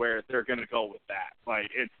imagine where they're going to go with that. Like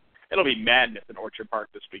it'll be madness in Orchard Park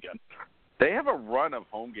this weekend. They have a run of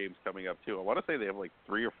home games coming up too. I want to say they have like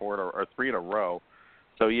 3 or 4 or 3 in a row.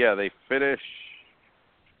 So yeah, they finish.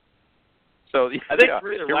 So I think yeah,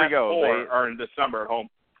 3 of here their we go. last 4 are in December at home.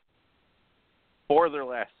 4 of their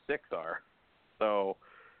last 6 are. So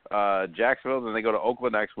Jacksonville, then they go to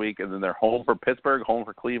Oakland next week, and then they're home for Pittsburgh, home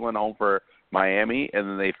for Cleveland, home for Miami, and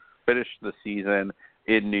then they finish the season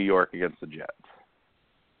in New York against the Jets.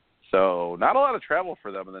 So not a lot of travel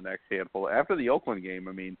for them in the next handful. After the Oakland game,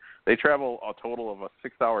 I mean, they travel a total of a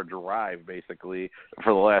 6-hour drive basically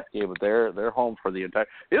for the last game, but they're home for the entire.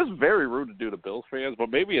 It is very rude to do to Bills fans, but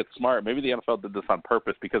maybe it's smart. Maybe the NFL did this on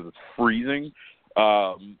purpose because it's freezing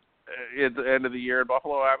at the end of the year in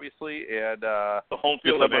Buffalo, obviously, and the home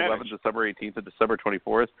field December advantage. 11th, December 18th, and December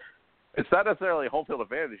 24th. It's not necessarily a home field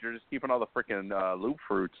advantage. You're just keeping all the freaking loop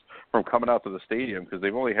fruits from coming out to the stadium because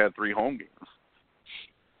they've only had 3 home games.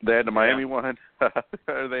 They had the Miami one. They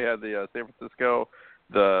had the San Francisco,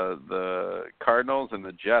 the Cardinals, and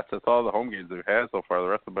the Jets. That's all the home games they've had so far. The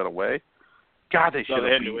rest have been away. God, they should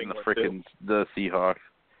have beaten the Seahawks.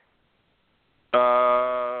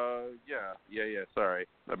 Yeah. Sorry,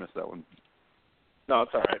 I missed that one. No,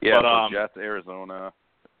 it's all right. Yeah, but, Jets, Arizona.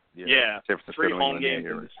 Yeah, San Francisco, 3 home games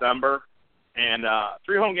in December, and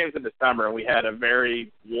 3 home games in December. And we had a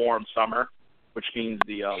very warm summer, which means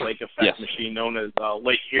the lake effect machine known as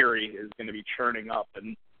Lake Erie is going to be churning up,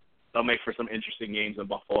 and they'll make for some interesting games in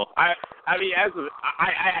Buffalo. I mean,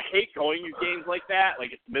 I hate going to games like that.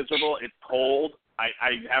 Like, it's miserable. It's cold. I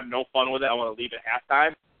have no fun with it. I want to leave at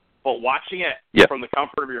halftime. But watching it from the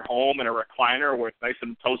comfort of your home in a recliner where it's nice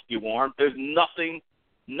and toasty warm, there's nothing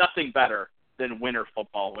better than winter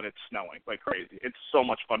football when it's snowing like crazy. It's so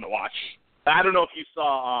much fun to watch. I don't know if you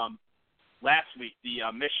saw last week the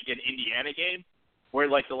Michigan-Indiana game where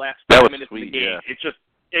like the last 5 minutes of the game, it just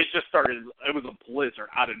started. It was a blizzard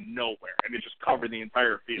out of nowhere, and it just covered the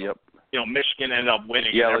entire field. Yep. Michigan ended up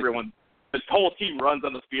winning. Yeah, and everyone, the whole team runs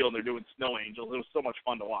on the field, and they're doing snow angels. It was so much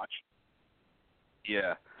fun to watch.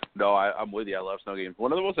 Yeah. No, I'm with you. I love snow games.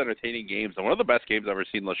 One of the most entertaining games, and one of the best games I've ever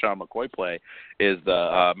seen LaShawn McCoy play is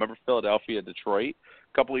the remember Philadelphia-Detroit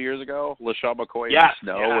a couple of years ago? LaShawn McCoy in the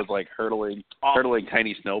snow was like hurtling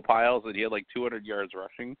tiny snow piles, and he had like 200 yards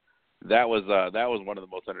rushing. That was one of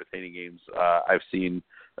the most entertaining games I've seen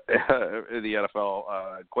in the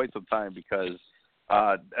NFL quite some time because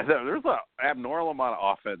there's an abnormal amount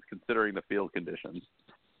of offense considering the field conditions.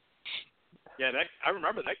 Yeah, I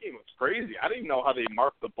remember that game was crazy. I didn't know how they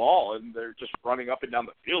marked the ball, and they're just running up and down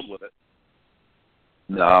the field with it.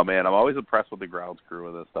 No, man, I'm always impressed with the grounds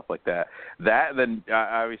crew and stuff like that. Then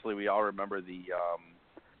obviously we all remember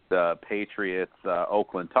the Patriots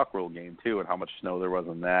Oakland Tuck Rule game too, and how much snow there was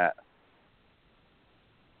in that.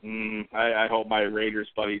 I hope my Raiders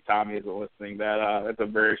buddy Tommy isn't listening. That's a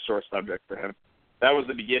very sore subject for him. That was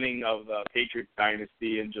the beginning of the Patriots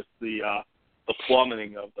dynasty and just the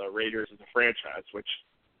plummeting of the Raiders as a franchise. Which,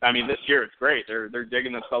 I mean, this year it's great. They're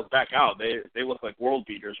digging themselves back out. They look like world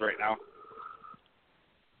beaters right now.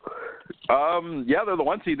 Yeah, they're the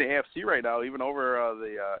 1 seed in the AFC right now, even over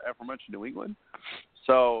the aforementioned New England.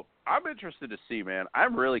 So I'm interested to see, man.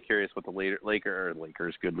 I'm really curious what the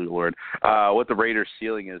Lakers, good Lord, what the Raiders'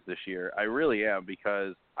 ceiling is this year. I really am,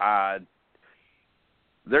 because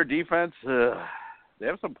their defense, they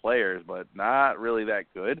have some players, but not really that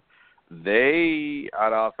good. They,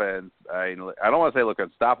 on offense, I don't want to say look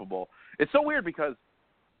unstoppable. It's so weird because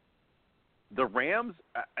the Rams,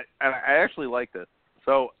 and I actually like this.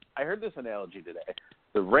 So I heard this analogy today.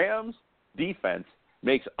 The Rams' defense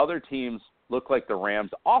makes other teams look like the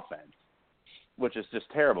Rams' offense, which is just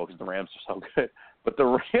terrible because the Rams are so good. But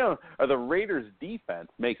the Raiders' defense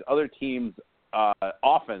makes other teams'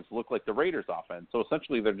 offense look like the Raiders' offense. So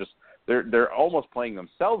essentially, they're almost playing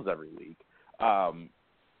themselves every week.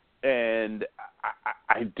 And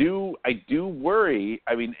I do worry.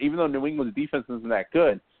 I mean, even though New England's defense isn't that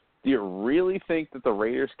good, do you really think that the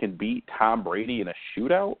Raiders can beat Tom Brady in a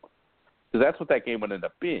shootout? Because that's what that game would end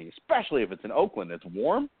up being, especially if it's in Oakland. It's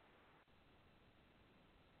warm.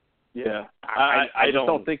 Yeah, I just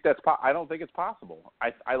don't think that's. I don't think it's possible.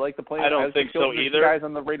 I like the play. I don't think so either. Guys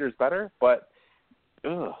on the Raiders better, but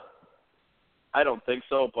I don't think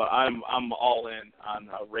so. But I'm all in on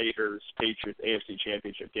Raiders Patriots AFC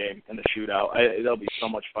Championship game in the shootout. It'll be so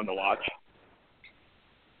much fun to watch.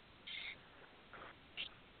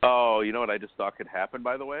 Oh, you know what I just thought could happen,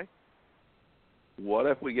 by the way? What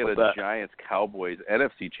if we get a Giants-Cowboys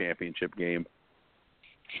NFC Championship game?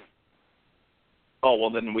 Oh, well,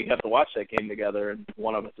 then we have to watch that game together, and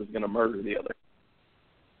one of us is going to murder the other.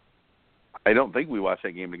 I don't think we watch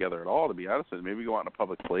that game together at all, to be honest with you. Maybe we go out in a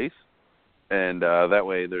public place, and that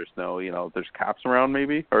way there's no, there's cops around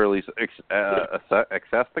maybe, or at least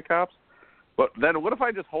access to cops. But then what if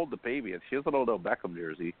I just hold the baby, and she has an Odell Beckham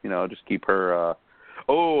jersey, just keep her...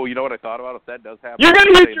 Oh, you know what I thought about if that does happen? You're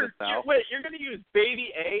going to use you're going to use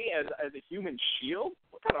Baby A as a human shield?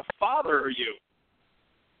 What kind of father are you?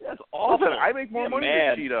 That's awful. Listen, I make more money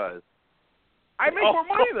than she does. I make more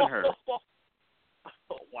money than her.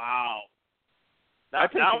 Wow. I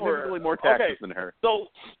pay significantly more taxes than her. So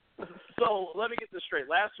let me get this straight.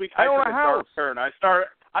 Last week I took a dark turn. I started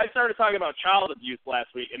talking about child abuse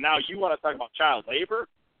last week, and now you want to talk about child labor?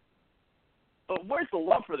 But where's the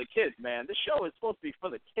love for the kids, man? This show is supposed to be for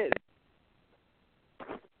the kids.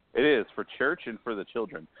 It is, for church and for the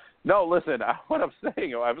children. No, listen, what I'm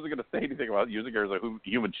saying, I wasn't going to say anything about using her as a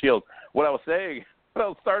human shield. What I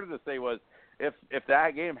started to say was, if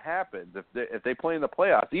that game happens, if they play in the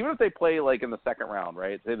playoffs, even if they play like in the second round,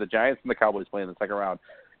 right? Say the Giants and the Cowboys play in the second round.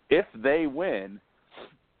 If they win,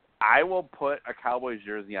 I will put a Cowboys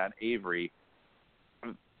jersey on Avery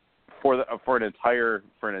for an entire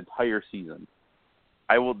season.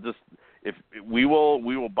 I will just we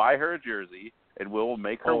will buy her a jersey and we'll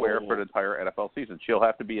make her wear it for an entire NFL season. She'll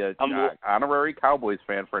have to be an honorary Cowboys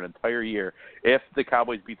fan for an entire year if the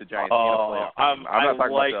Cowboys beat the Giants in a playoff. I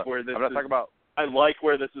like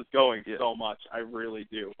where this is going so much. I really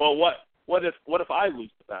do. Well, what if I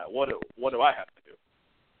lose to that? What do I have to do?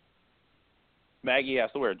 Maggie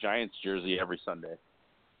has to wear a Giants jersey every Sunday.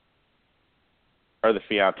 Or the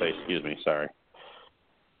fiance, excuse me. Sorry.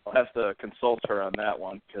 I'll have to consult her on that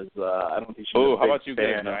one because I don't think she's a big how about you get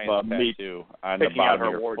a fan Giants of me tattoo on the bottom out her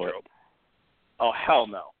of your wardrobe. foot? Oh, hell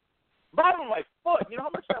no. Bottom of my foot. You know how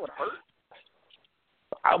much that would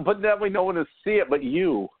hurt? But that way no one will see it but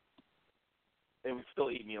you. It would still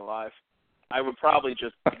eat me alive. I would probably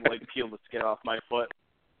just peel the skin off my foot.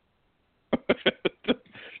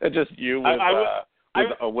 And just you I would go out.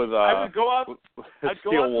 I'd go out to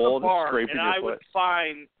the barn and I would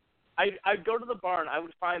find. I'd go to the barn. I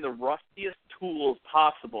would find the rustiest tools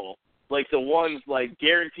possible, like the ones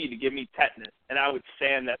guaranteed to give me tetanus, and I would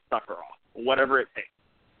sand that sucker off, whatever it takes.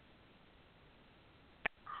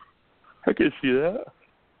 I can see that.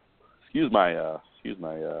 Excuse my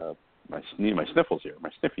sniffles here, my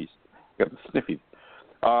sniffies. I got the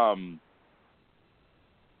sniffies.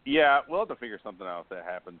 Yeah, we'll have to figure something out if that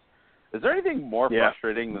happens. Is there anything more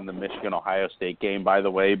frustrating than the Michigan-Ohio State game, by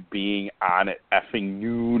the way, being on at effing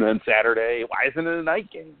noon on Saturday? Why isn't it a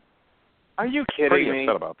night game? Are you kidding me? I'm pretty me?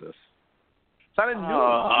 upset about this. It's not at noon. I'm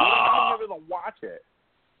not able to watch it.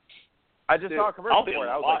 I just saw a commercial for it.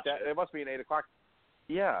 I was like, that, it must be an 8 o'clock.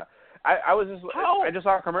 Yeah. I just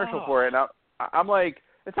saw a commercial for it, and I'm like,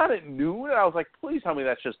 it's not at noon? And I was like, please tell me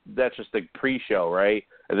that's just the pre-show, right?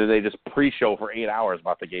 And then they just pre-show for 8 hours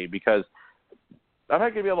about the game because I'm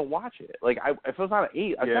not going to be able to watch it. If it was on at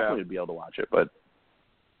 8, I definitely would be able to watch it. But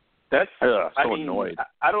that's annoyed.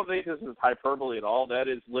 I don't think this is hyperbole at all. That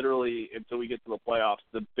is literally, until we get to the playoffs,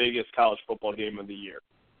 the biggest college football game of the year.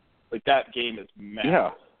 That game is massive.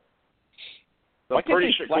 Yeah. So I'm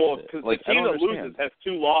pretty sure because like, the team that loses has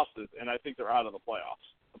 2 losses, and I think they're out of the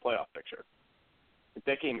playoff picture.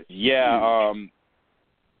 That game is huge. I'm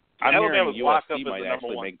Alabama's hearing locked up USC as might the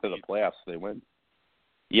actually #1 make to the seed. playoffs if they win.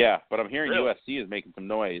 Yeah, but I'm hearing Really? USC is making some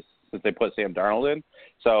noise since they put Sam Darnold in.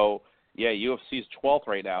 So yeah, UFC's 12th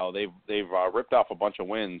right now. They've ripped off a bunch of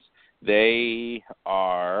wins. They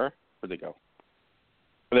are where'd they go?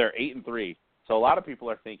 They're 8-3. So a lot of people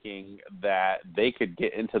are thinking that they could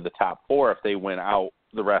get into the top 4 if they win out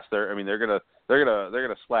the rest. They're gonna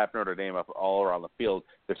slap Notre Dame up all around the field.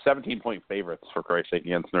 They're 17-point favorites for Christ's sake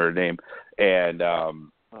against Notre Dame, and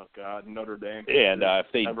oh God, Notre Dame. And if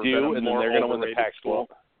they do, and then they're going to win the Pac-12.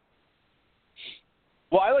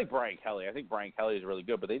 Well, I like Brian Kelly. I think Brian Kelly is really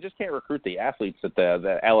good, but they just can't recruit the athletes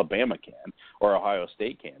that Alabama can or Ohio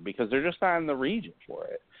State can because they're just not in the region for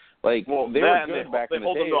it. Like, they were good back in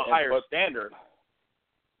the day. They hold them to a higher standard.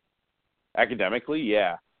 Academically,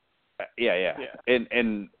 yeah.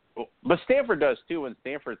 But Stanford does too, and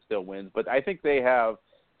Stanford still wins. But I think they have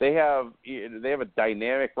a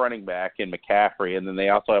dynamic running back in McCaffrey, and then they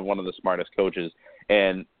also have one of the smartest coaches.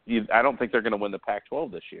 And I don't think they're going to win the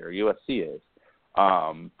Pac-12 this year. USC is.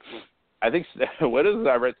 I think what is it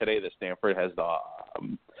I read today that Stanford has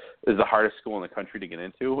is the hardest school in the country to get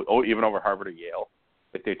into, even over Harvard or Yale.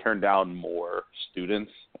 Like they turn down more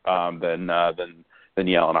students than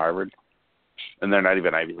Yale and Harvard, and they're not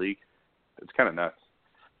even Ivy League. It's kind of nuts.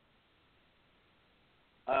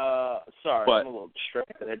 Sorry, I'm a little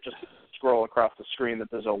distracted. I just scroll across the screen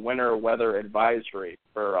that there's a winter weather advisory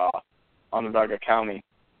for Onondaga County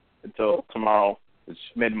until tomorrow. It's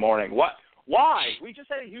mid-morning. What? Why? We just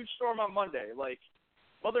had a huge storm on Monday. Like,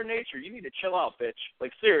 Mother Nature, you need to chill out, bitch.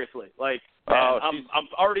 Like, seriously. Like, man, I'm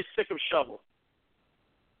already sick of shovel.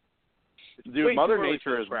 Dude, Mother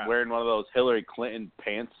Nature is wearing one of those Hillary Clinton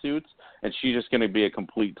pantsuits, and she's just going to be a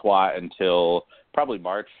complete twat until probably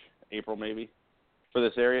March, April maybe, for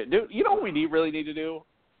this area. Dude, you know what we really need to do?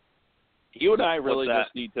 You and I really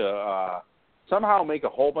just need to somehow make a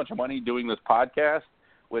whole bunch of money doing this podcast,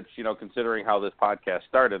 which, considering how this podcast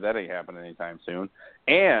started, that ain't happening anytime soon.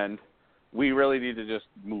 And we really need to just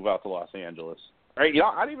move out to Los Angeles. Right?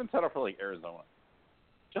 I'd even settle for, Arizona.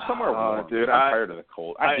 Just somewhere warm. Dude, I'm tired of the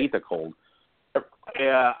cold. I hate the cold.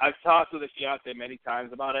 Yeah, I've talked with the fiance many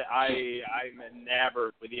times about it. I'm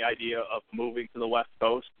enamored with the idea of moving to the West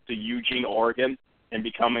Coast, to Eugene, Oregon, and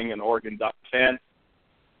becoming an Oregon Ducks fan.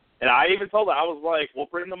 And I even told her, I was like, we'll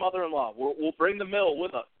bring the mother-in-law. We'll bring the mill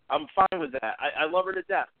with us. I'm fine with that. I love her to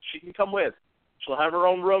death. She can come with. She'll have her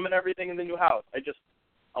own room and everything in the new house.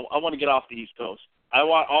 I want to get off the East Coast. I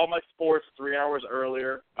want all my sports 3 hours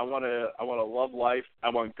earlier. I want to love life. I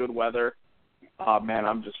want good weather. Oh man,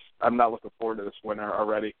 I'm not looking forward to this winter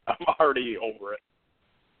already. I'm already over it.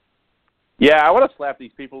 Yeah, I want to slap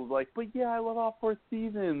these people who are like, but yeah, I love all 4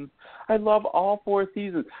 seasons. I love all 4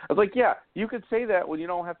 seasons. I was like, yeah, you could say that when you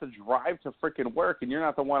don't have to drive to freaking work and you're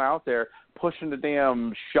not the one out there pushing the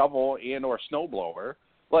damn shovel and or snowblower.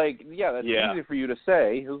 Like, yeah, that's easy for you to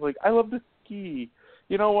say. It was like, I love to ski.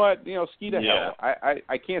 You know what? Ski to hell.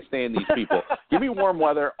 I can't stand these people. Give me warm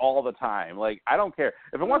weather all the time. Like, I don't care.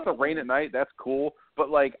 If it wants to rain at night, that's cool. But,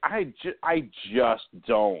 I just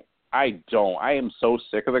don't. I am so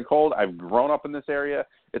sick of the cold. I've grown up in this area.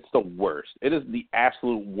 It's the worst. It is the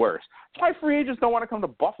absolute worst. That's why free agents don't want to come to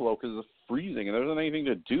Buffalo because it's freezing and there isn't anything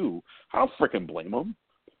to do. I don't freaking blame them.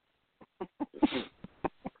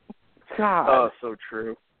 God. Oh, so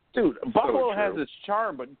true. Dude, Buffalo has its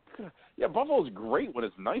charm, but yeah, Buffalo's great when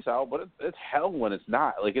it's nice out, but it's hell when it's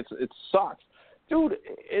not. Like it sucks, dude.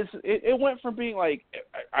 It went from being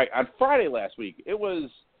on Friday last week it was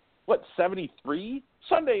 73.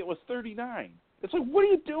 Sunday it was 39. It's like, what are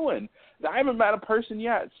you doing? I haven't met a person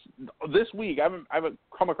yet this week. I haven't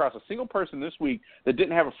come across a single person this week that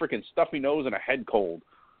didn't have a freaking stuffy nose and a head cold.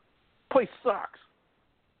 Place sucks.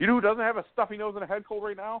 You know who doesn't have a stuffy nose and a head cold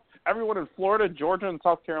right now? Everyone in Florida, Georgia, and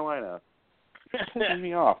South Carolina. It's pissing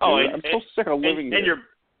me off. I'm so sick of living here.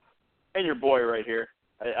 And your boy right here.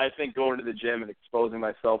 I think going to the gym and exposing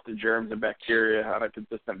myself to germs and bacteria on a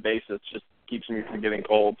consistent basis just keeps me from getting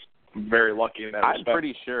colds. I'm very lucky in that respect. I'm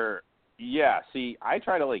pretty sure. Yeah, see, I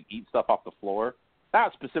try to eat stuff off the floor.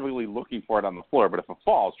 Not specifically looking for it on the floor, but if it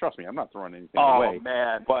falls, trust me, I'm not throwing anything away. Oh,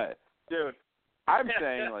 man. But, dude, I'm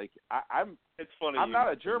saying, it's funny. I'm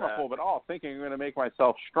not a germaphobe at all, thinking I'm going to make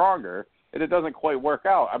myself stronger, and it doesn't quite work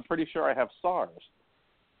out. I'm pretty sure I have SARS.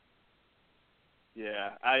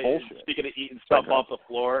 Yeah. Bullshit. Speaking of eating stuff off the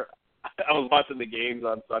floor, I was watching the games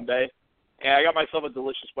on Sunday, and I got myself a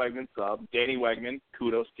delicious Wegman sub. Danny Wegman,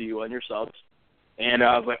 kudos to you on your subs. And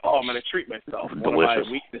I was like, I'm going to treat myself. Delicious. One of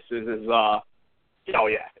my weaknesses is Oh,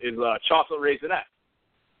 yeah, is chocolate raisinette.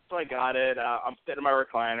 So I got it. I'm sitting in my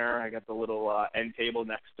recliner. I got the little end table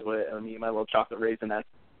next to it, and I'm eating my little chocolate raisinette.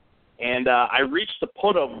 And I reached to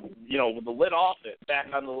put them, with the lid off it, back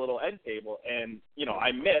on the little end table, and,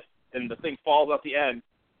 I missed, and the thing falls out the end.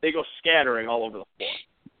 They go scattering all over the floor.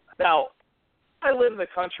 Now, I live in the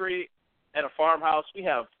country at a farmhouse. We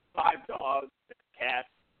have 5 dogs, 6 cats.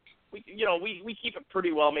 We keep it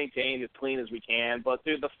pretty well maintained, as clean as we can. But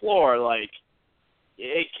dude, the floor,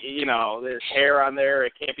 there's hair on there.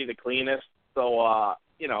 It can't be the cleanest. So,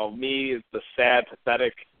 me as the sad,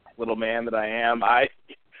 pathetic little man that I am, I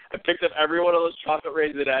picked up every one of those chocolate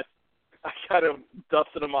raisinets. I kind of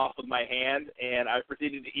dusted them off with my hand, and I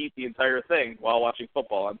proceeded to eat the entire thing while watching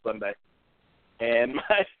football on Sunday. And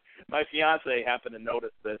my fiance happened to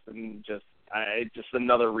notice this, and just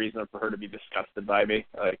another reason for her to be disgusted by me.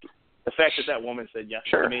 Like, the fact that woman said yes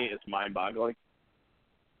to me is mind-boggling.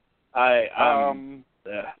 No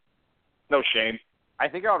shame. I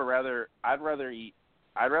think I'd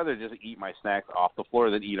rather just eat my snacks off the floor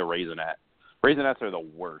than eat a raisinette. Raisinets are the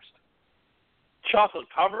worst. Chocolate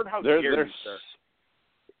covered? How dare you, sir?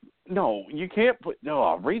 No, you can't put.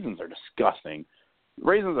 No, raisins are disgusting.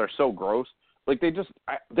 Raisins are so gross. Like they just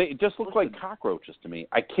look like cockroaches to me.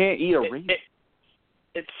 I can't eat a raisin.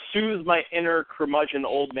 It soothes my inner curmudgeon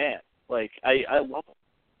old man. Like I love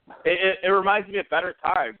it. It reminds me of better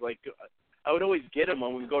times. Like I would always get them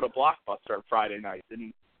when we would go to Blockbuster on Friday nights,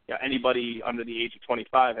 and anybody under the age of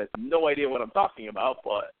 25 has no idea what I'm talking about,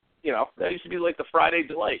 but. That used to be like the Friday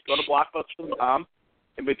delight. Go to Blockbuster with Mom,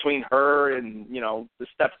 in between her and, the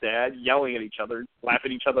stepdad yelling at each other,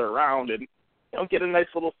 slapping each other around, and, get a nice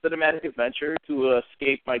little cinematic adventure to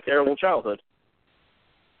escape my terrible childhood.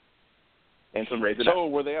 And some raisinets. So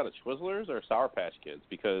were they out of Twizzlers or Sour Patch Kids?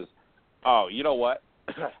 Because, you know what?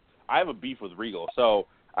 I have a beef with Regal. So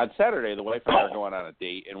on Saturday, the wife and I are going on a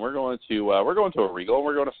date, and we're going to a Regal, and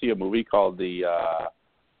we're going to see a movie called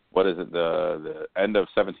what is it, the End of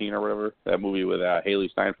 17 or whatever, that movie with Haley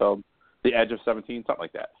Steinfeld, The Edge of 17, something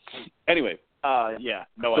like that. Anyway. idea.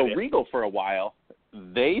 So Regal, for a while,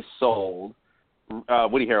 they sold,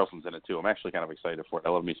 Woody Harrelson's in it too. I'm actually kind of excited for it. I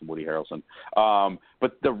love me some Woody Harrelson.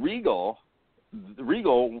 But the Regal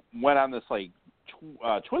went on this,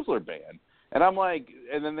 Twizzler ban. And I'm like,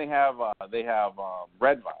 and then they have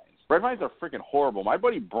Red Vines. Red Vines are freaking horrible. My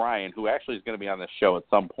buddy Brian, who actually is going to be on this show at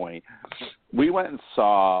some point, we went and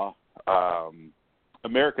saw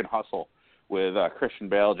American Hustle with Christian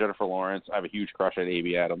Bale, Jennifer Lawrence. I have a huge crush on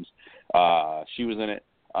Amy Adams. She was in it.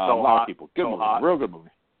 A lot of people. Good movie. Real good movie.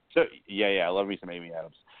 So yeah, I love me some Amy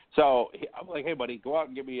Adams. So I'm like, hey, buddy, go out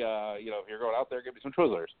and give me, if you're going out there, give me some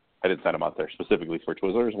Twizzlers. I didn't send him out there specifically for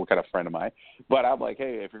Twizzlers. What kind of friend am I? But I'm like,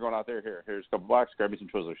 hey, if you're going out there, here's a couple bucks, grab me some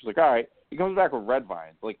Twizzlers. She's like, all right. He comes back with Red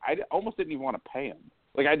Vines. Like, I almost didn't even want to pay him.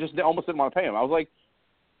 Like, I just almost didn't want to pay him. I was like,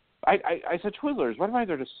 I said, Twizzlers, Red Vines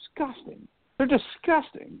are disgusting. They're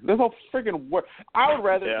disgusting. They're so freaking worse. I would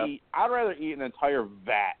rather eat an entire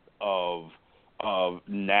vat of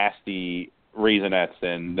nasty Raisinets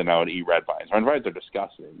than I would eat Red Vines. Red Vines are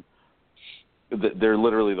disgusting. They're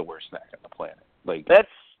literally the worst snack on the planet. Like,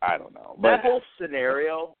 I don't know. But that whole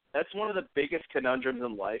scenario, that's one of the biggest conundrums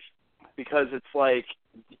in life, because it's like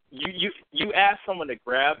you ask someone to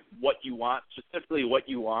grab what you want, specifically what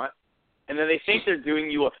you want, and then they think they're doing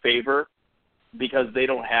you a favor because they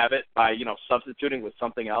don't have it by, substituting with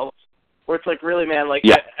something else. Where it's like, really, man,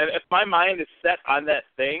 if my mind is set on that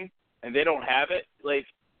thing and they don't have it, like,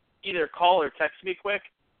 either call or text me quick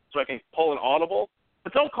so I can pull an audible,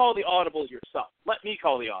 but don't call the audible yourself. Let me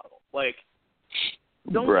call the audible. Like,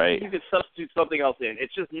 don't think you can substitute something else in.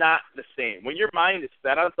 It's just not the same. When your mind is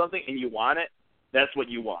set on something and you want it, that's what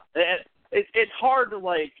you want. It's hard to,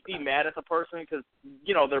 be mad at the person because,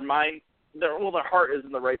 their mind, their heart is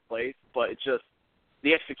in the right place, but it's just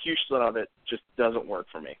the execution of it just doesn't work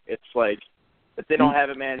for me. It's like, if they don't have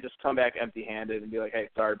it, man, just come back empty-handed and be like, hey,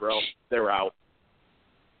 sorry, bro, they're out.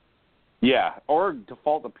 Yeah, or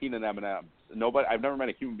default to peanut M&Ms. I've never met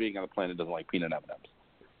a human being on the planet that doesn't like peanut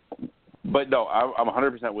M&Ms. But no, I'm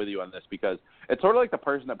 100% with you on this, because it's sort of like the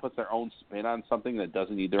person that puts their own spin on something that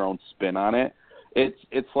doesn't need their own spin on it.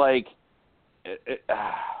 It's like,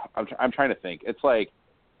 I'm trying to think. It's like,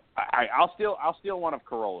 I'll steal one of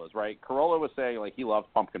Corolla's, right? Corolla was saying he loves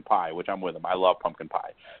pumpkin pie, which I'm with him. I love pumpkin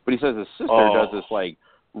pie, but he says his sister does this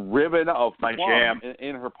ribbon of plum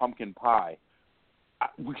in her pumpkin pie.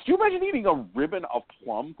 Could you imagine eating a ribbon of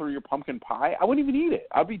plum through your pumpkin pie? I wouldn't even eat it.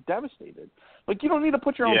 I'd be devastated. You don't need to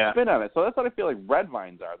put your own spin on it. So that's what I feel like Red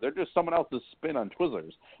Vines are. They're just someone else's spin on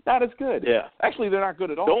Twizzlers. Not as good. Yeah. Actually, they're not good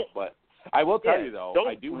at all. But I will tell you, though, don't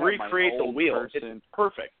I do have recreate my the old wheel. person. It's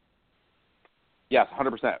perfect. Yes,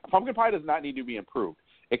 100%. Pumpkin pie does not need to be improved.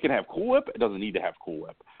 It can have Cool Whip. It doesn't need to have Cool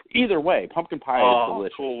Whip. Either way, pumpkin pie is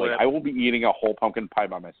delicious. Cool Like Whip. I will be eating a whole pumpkin pie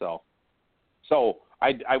by myself. So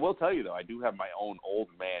I will tell you though, I do have my own old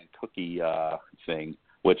man cookie thing,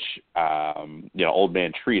 which old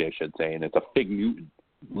man treat I should say, and it's a Fig Newton.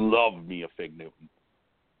 Love me a Fig Newton.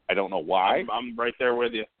 I don't know why. I'm right there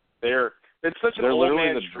with you. It's such an They're old literally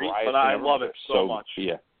man the treat, driest but I thing ever. love it so much.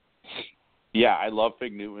 Yeah, I love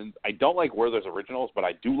Fig Newtons. I don't like Werther's Originals, but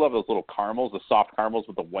I do love those little caramels, the soft caramels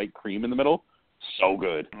with the white cream in the middle. So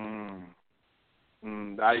good. I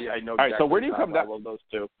know. All right, so where do you come down? I love those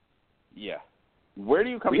too. Yeah. Where do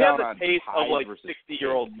you come we down have on the taste pies of like versus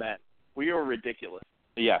 60-year-old men. We are ridiculous.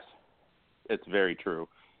 Yes, it's very true.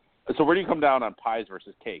 So where do you come down on pies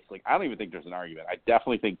versus cakes? Like, I don't even think there's an argument. I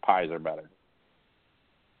definitely think pies are better.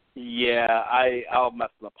 Yeah, I'll mess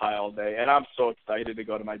with a pie all day, and I'm so excited to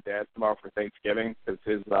go to my dad's tomorrow for Thanksgiving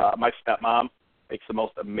because my stepmom makes the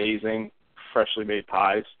most amazing freshly made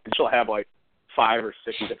pies, and she'll have like 5 or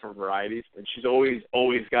 6 different varieties, and she's always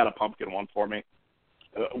got a pumpkin one for me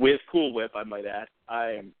with Cool Whip. I might add.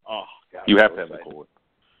 God, you I'm have so to have the excited. Cool Whip.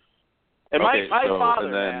 And Okay, my father,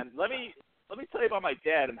 and then, man, let me tell you about my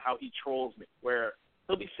dad and how he trolls me. Where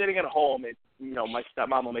he'll be sitting at home, and my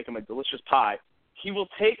stepmom will make him a delicious pie. He will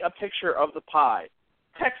take a picture of the pie,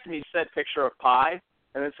 text me said picture of pie,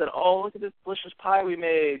 and then said, "Oh, look at this delicious pie we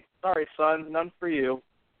made. Sorry, son, none for you."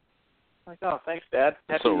 I'm like, "Oh, thanks, Dad.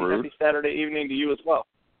 Happy Saturday evening to you as well."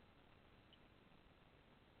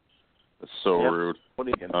 That's so rude. What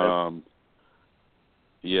are you gonna do?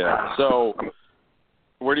 Yeah. So,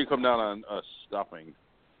 where do you come down on stuffing?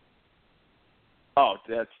 Oh,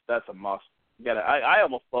 that's a must. You gotta. I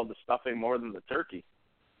almost love the stuffing more than the turkey.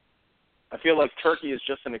 I feel like turkey is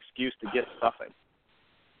just an excuse to get stuffing.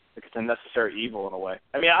 It's a necessary evil in a way.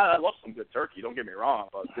 I mean, I love some good turkey. Don't get me wrong,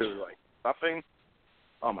 but dude, like stuffing.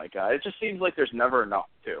 Oh my God, it just seems like there's never enough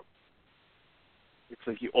too. It's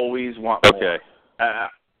like you always want more. Okay. I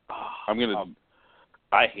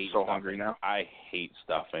hate so stuffing. Hungry now. I hate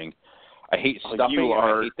stuffing. I hate Like stuffing.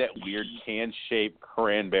 I hate that weird can-shaped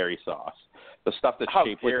cranberry sauce. The stuff that's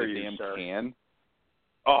shaped like the damn can.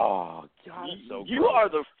 Oh God, it's so you gross. Are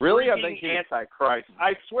the really Antichrist.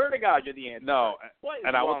 I swear to God, you're the Antichrist. No,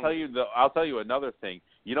 and I will tell you. I'll tell you another thing.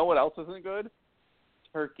 You know what else isn't good?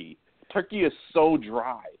 Turkey. Turkey is so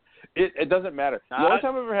dry. It doesn't matter. The only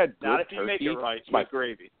time I've ever had good not if turkey. You make it right. My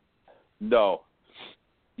gravy. No.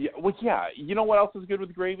 Yeah. Well, yeah. You know what else is good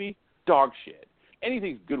with gravy? Dog shit.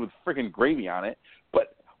 Anything's good with freaking gravy on it.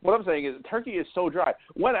 But what I'm saying is, turkey is so dry.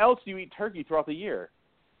 When else do you eat turkey throughout the year?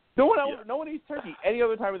 No one else. Yeah. No one eats turkey any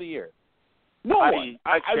other time of the year. No one.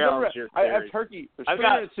 I challenge your theory. I have turkey. There's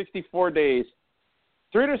 364 days.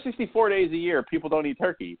 364 days a year, people don't eat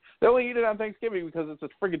turkey. They only eat it on Thanksgiving because it's a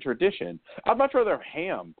friggin' tradition. I'd much rather have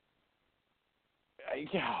ham.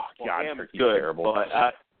 God, ham turkey's is good, terrible.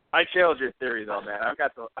 But I challenge your theory though, man. I've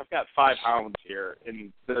got 5 hounds here,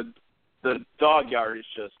 and the dog yard is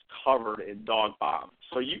just covered in dog bombs.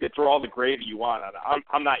 So you could throw all the gravy you want on it.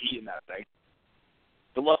 I'm not eating that thing.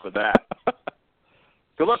 Good luck with that.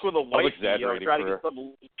 Good luck with a wife.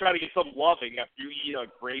 Try to get some loving after you eat a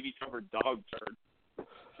gravy-covered dog turd.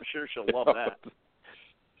 I'm sure she'll love that.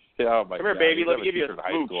 Oh my Come here, God. baby. Let me give you a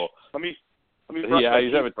high school. Let me. Yeah,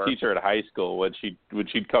 you have a teacher at high school. Would she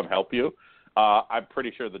come help you? I'm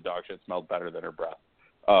pretty sure the dog shit smelled better than her breath.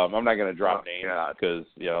 I'm not going to drop names because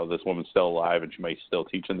this woman's still alive and she might still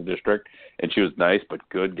teach in the district. And she was nice, but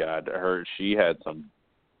good God, she had some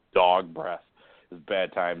dog breath. It was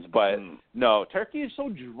bad times. But no, turkey is so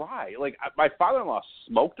dry. Like my father-in-law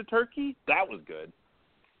smoked a turkey. That was good.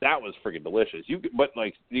 That was freaking delicious.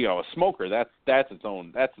 A smoker, that's its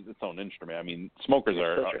own instrument. I mean, smokers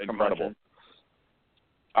are incredible.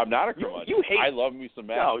 I'm not a curmudgeon. I love me some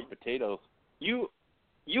mashed potatoes. You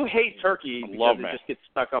hate turkey because it just gets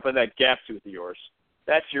stuck up in that gap tooth of yours.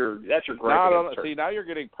 That's your gripe. See, now you're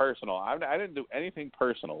getting personal. I didn't do anything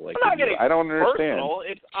personal. Like, I'm not getting I don't understand. Personal.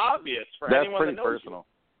 It's obvious for anyone that knows personal.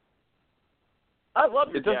 I love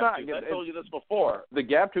your gap tooth. I told you this before. The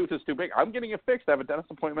gap tooth is too big. I'm getting it fixed. I have a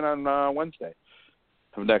dentist appointment on Wednesday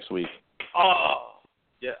of next week. Oh,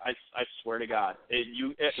 yeah, I swear to God.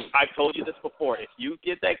 I've told you this before. If you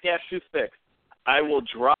get that gap tooth fixed, I will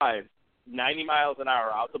drive 90 miles an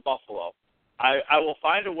hour out to Buffalo. I will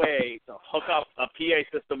find a way to hook up a PA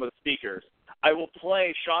system with speakers. I will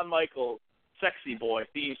play Shawn Michaels' Sexy Boy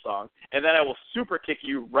theme song, and then I will super kick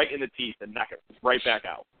you right in the teeth and knock it right back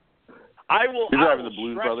out. You're driving the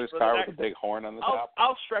Blues Brothers car with a big horn on the top?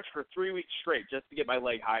 I'll stretch for 3 weeks straight just to get my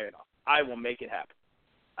leg high enough. I will make it happen.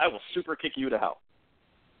 I will super kick you to hell.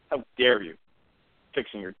 How dare you?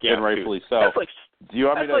 fixing your gap. And rightfully so. That's like, do you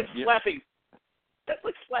want me to? That's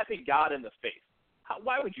like slapping God in the face.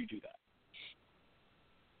 Why would you do that?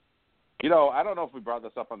 I don't know if we brought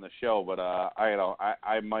this up on the show, but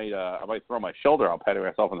I might throw my shoulder out, patting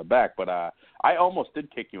myself on the back. But I almost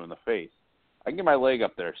did kick you in the face. I can get my leg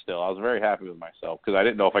up there still. I was very happy with myself because I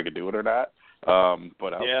didn't know if I could do it or not.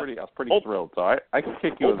 But I was pretty thrilled. So I can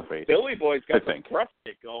kick you in the face. Billy Boy's got the breath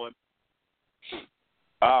kick going.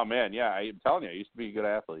 Oh man, yeah. I'm telling you, I used to be a good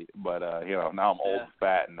athlete, but now I'm old and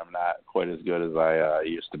fat, and I'm not quite as good as I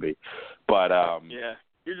used to be. But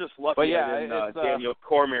you're just lucky I didn't Daniel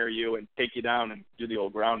Cormier you and take you down and do the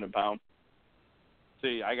old ground and pound.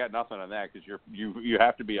 See, I got nothing on that because you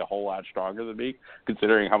have to be a whole lot stronger than me,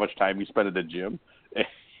 considering how much time you spend at the gym.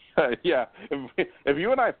 Yeah, if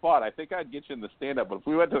you and I fought, I think I'd get you in the stand-up. But if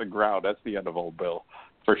we went to the ground, that's the end of old Bill,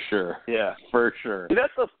 for sure. Yeah, for sure. See,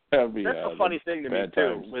 that's the funny thing to me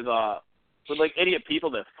too with like idiot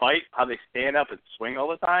people that fight, how they stand up and swing all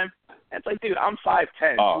the time. And it's like, dude, I'm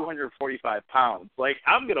 5'10", 245 pounds. Like,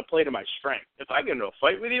 I'm gonna play to my strength. If I get into a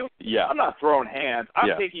fight with you, I'm not throwing hands. I'm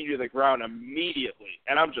taking you to the ground immediately,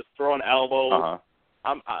 and I'm just throwing elbows.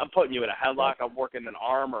 I'm putting you in a headlock. I'm working an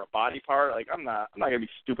arm or a body part. Like, I'm not gonna be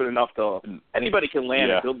stupid enough to. Anybody can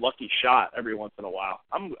land a good lucky shot every once in a while.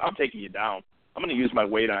 I'm taking you down. I'm gonna use my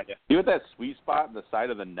weight on you. You hit that sweet spot in the side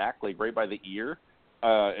of the neck, like right by the ear,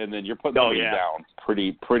 and then you're putting the down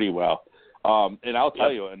pretty well. And I'll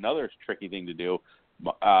tell you another tricky thing to do.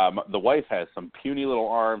 The wife has some puny little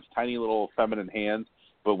arms, tiny little feminine hands.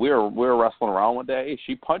 But we were wrestling around one day.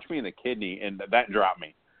 She punched me in the kidney, and that dropped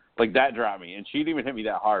me. Like, that dropped me. And she didn't even hit me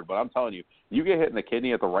that hard. But I'm telling you, you get hit in the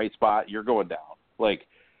kidney at the right spot, you're going down. Like,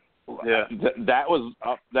 that was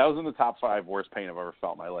in the top 5 worst pain I've ever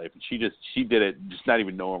felt in my life. And she did it just not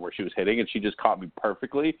even knowing where she was hitting, and she just caught me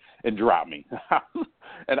perfectly and dropped me.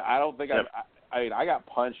 And I don't think I got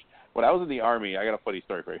punched. When I was in the Army, I got a funny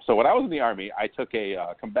story for you. So when I was in the Army, I took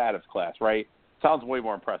a combatives class, right? Sounds way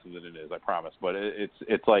more impressive than it is, I promise. But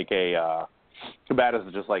it's like a combatives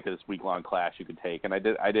is just like this week-long class you could take, and I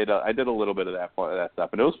did a little bit of that stuff,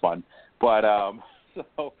 and it was fun. But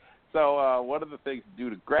so one of the things to do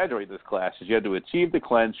to graduate this class is you had to achieve the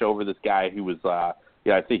clinch over this guy who was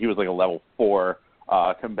I think he was like a level 4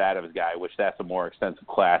 combatives guy, which that's a more extensive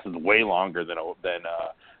class and way longer than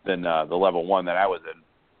the level 1 that I was in.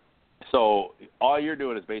 So all you're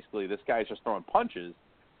doing is basically this guy's just throwing punches,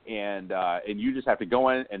 and you just have to go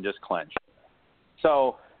in and just clench.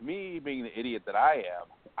 So me being the idiot that I am,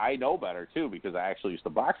 I know better too because I actually used to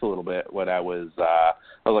box a little bit when I was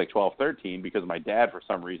like 12, 13 because my dad for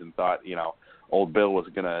some reason thought old Bill was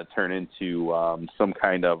going to turn into some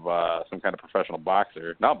kind of professional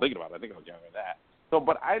boxer. Now I'm thinking about it, I think I was younger than that. So,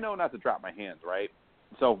 but I know not to drop my hands, right?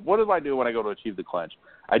 So what do I do when I go to achieve the clinch?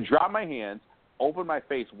 I drop my hands, open my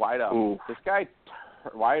face wide up. Ooh. This guy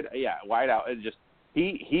wide out, and just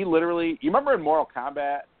he literally. You remember in Mortal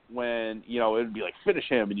Kombat when it would be like finish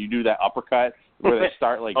him, and you do that uppercut where they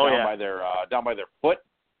start like down by their foot.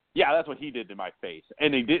 Yeah, that's what he did to my face,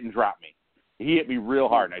 and he didn't drop me. He hit me real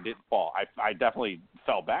hard, and I didn't fall. I definitely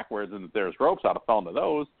fell backwards, and if there's ropes, I'd have fell into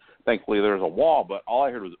those. Thankfully, there was a wall, but all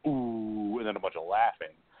I heard was ooh, and then a bunch of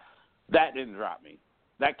laughing. That didn't drop me.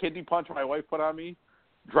 That kidney punch my wife put on me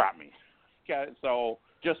dropped me. Okay, so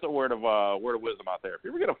just a word of wisdom out there. If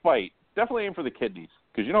you're ever gonna fight, definitely aim for the kidneys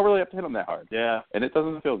because you don't really have to hit them that hard. Yeah, and it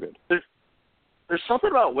doesn't feel good. There's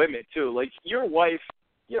something about women too. Like your wife,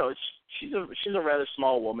 she's a rather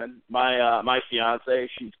small woman. My fiance,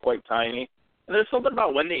 she's quite tiny. And there's something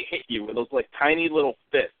about when they hit you with those like tiny little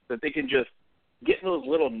fists that they can just get in those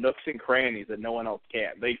little nooks and crannies that no one else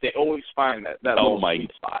can. They always find that little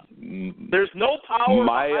sweet spot. There's no power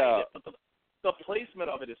behind it, but the placement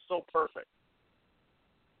of it is so perfect.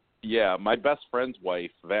 Yeah, my best friend's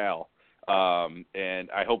wife, Val, and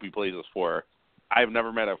I hope he plays this for her. I've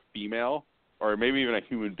never met a female or maybe even a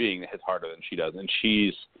human being that hits harder than she does. And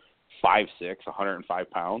she's 5'6",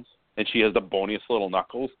 105 pounds, and she has the boniest little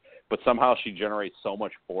knuckles, but somehow she generates so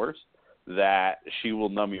much force that she will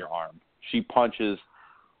numb your arm. She punches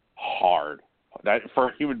hard. That, for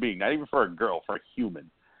a human being, not even for a girl, for a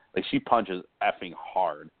human. Like, she punches effing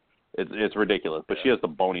hard. It's ridiculous. But she has the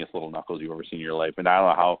boniest little knuckles you've ever seen in your life. And I don't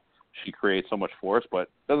know how she creates so much force, but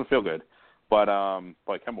it doesn't feel good. But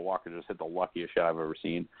Kemba Walker just hit the luckiest shot I've ever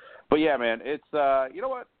seen. But, yeah, man, it's you know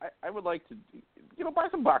what? I would like to, buy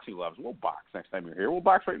some boxing gloves. We'll box next time you're here. We'll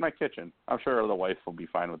box right in my kitchen. I'm sure the wife will be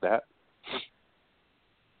fine with that.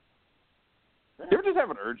 You ever just have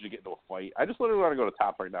an urge to get into a fight? I just literally want to go to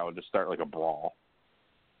Top right now and just start like a brawl.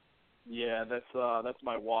 Yeah, that's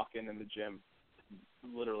my walk-in the gym,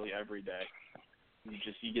 literally every day.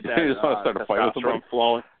 You get that you just want to start a fight with somebody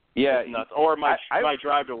flowing. Yeah, it's nuts. Or my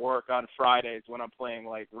drive to work on Fridays when I'm playing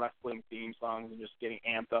like wrestling theme songs and just getting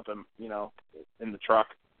amped up and in the truck.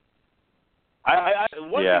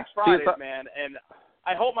 One of these Fridays, man, and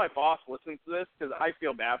I hope my boss listens to this because I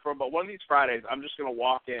feel bad for him. But one of these Fridays, I'm just gonna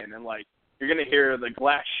walk in and like you're gonna hear the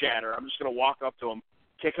glass shatter. I'm just gonna walk up to him,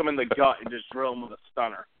 kick him in the gut, and just drill him with a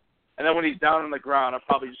stunner. And then when he's down on the ground, I'm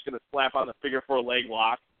probably just gonna slap on the figure 4 leg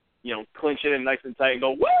lock, clinch it in nice and tight, and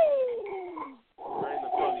go woo right in the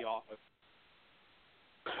front of the office.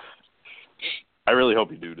 I really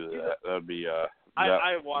hope you do that. That would be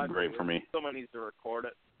I want great for me. Someone needs to record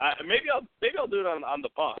it. Maybe I'll do it on the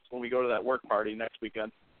bus when we go to that work party next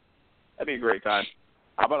weekend. That'd be a great time.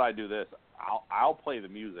 How about I do this? I'll play the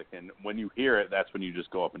music, and when you hear it, that's when you just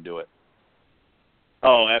go up and do it.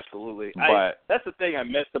 Oh, absolutely. But that's the thing I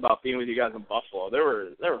missed about being with you guys in Buffalo. There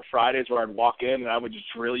were Fridays where I'd walk in and I would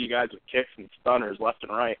just drill you guys with kicks and stunners left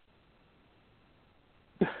and right.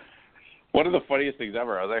 One of the funniest things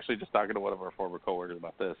ever, I was actually just talking to one of our former coworkers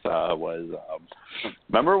about this,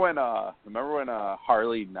 remember when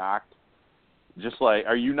Harley knocked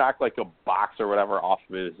you knocked like a box or whatever off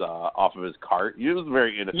of his cart? It was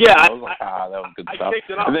very innocent. Yeah, I was like, that was good stuff.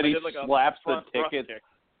 Kicked it off. And then he like slaps the tickets. tickets.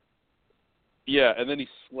 Yeah, and then he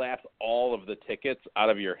slaps all of the tickets out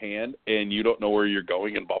of your hand, and you don't know where you're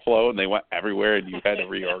going in Buffalo, and they went everywhere, and you had to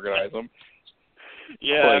reorganize them.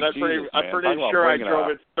 Yeah, like, and I'm pretty sure I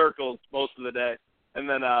drove in circles most of the day. And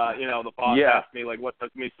then, the boss asked me, like, what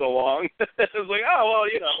took me so long. I was like, oh, well, I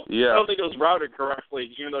don't think it was routed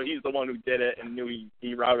correctly, even though he's the one who did it and knew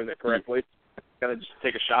he routed it correctly. Got to just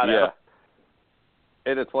take a shot at it.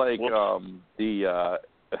 And it's like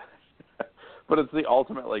but it's the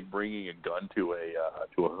ultimate, like, bringing a gun to a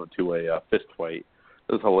fist fight.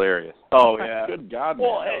 It was hilarious. Oh, yeah. Good God, man,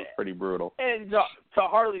 that was pretty brutal. And to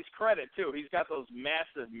Harley's credit, too, he's got those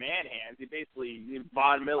massive man hands. He basically,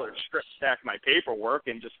 Von Miller strip-stacked my paperwork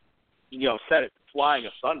and just, set it flying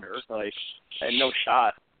asunder, and no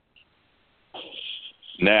shot.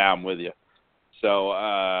 Nah, I'm with you. So,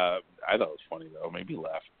 I thought it was funny, though. Maybe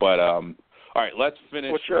laugh. But, all right, let's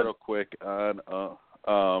finish real quick on our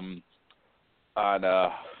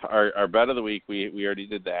bet of the week. We already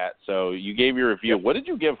did that. So you gave your review. What did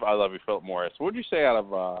you give I Love You, Philip Morris? What would you say out of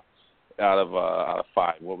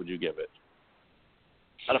 5? What would you give it?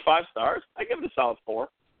 Out of 5 stars? I give it a solid 4.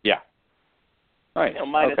 Yeah. Nice.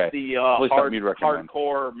 Minus the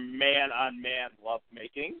hardcore man. man-on-man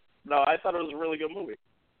lovemaking. No, I thought it was a really good movie.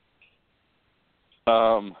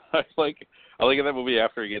 I like in that movie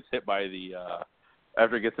after he gets hit by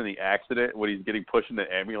after he gets in the accident, when he's getting pushed in the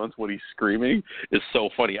ambulance, when he's screaming, is so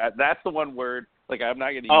funny. That's the one word. Like, I'm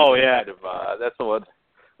not going to use that's the one.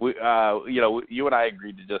 We, you and I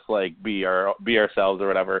agreed to just like be ourselves or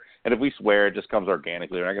whatever. And if we swear, it just comes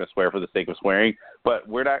organically. We're not going to swear for the sake of swearing. But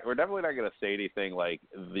we're definitely not going to say anything like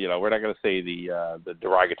we're not going to say the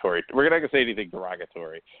derogatory. We're not going to say anything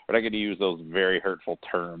derogatory. We're not going to use those very hurtful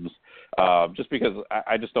terms. Just because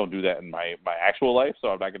I just don't do that in my actual life, so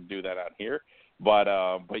I'm not going to do that out here. But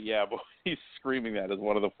he's screaming that is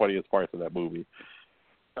one of the funniest parts of that movie.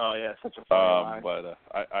 Oh yeah, such a funny line. But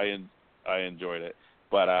I enjoyed it.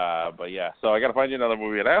 But yeah, so I got to find you another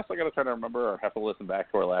movie, and I also got to try to remember or have to listen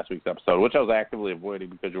back to our last week's episode, which I was actively avoiding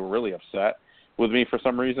because you were really upset with me for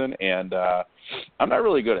some reason, and I'm not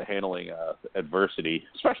really good at handling adversity,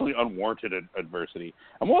 especially unwarranted adversity.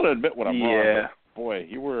 I'm willing to admit when I'm wrong. But boy,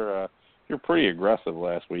 you're pretty aggressive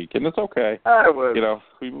last week, and it's okay. I was.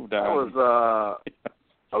 We moved on.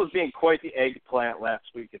 I was being quite the eggplant last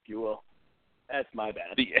week, if you will. That's my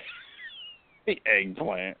bad. The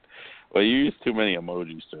eggplant. Well, you use too many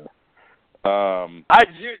emojis, sir. I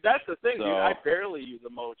do. That's the thing, dude. I barely use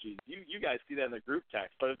emojis. You guys see that in the group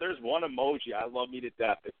text. But if there's one emoji I love me to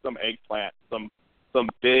death, it's some eggplant, some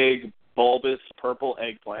big bulbous purple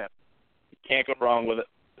eggplant. You can't go wrong with it.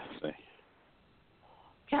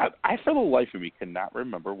 God, I for the life of me cannot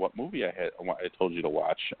remember what movie I told you to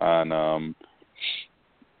watch on.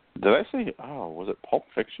 Did I say? Oh, was it Pulp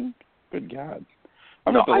Fiction? Good God.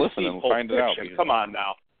 I'm going to listen and find it out. Come on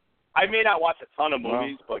now. I may not watch a ton of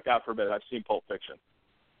movies, but God forbid, I've seen Pulp Fiction.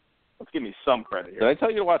 Let's give me some credit here. Did I tell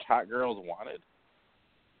you to watch Hot Girls Wanted?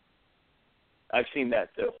 I've seen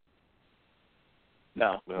that too.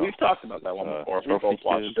 No, we've talked about that one before. We both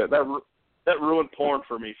watched it. That ruined porn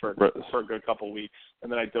for me for a good couple of weeks,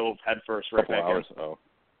 and then I dove headfirst right back in. Oh,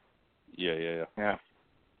 yeah.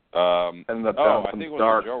 And I think it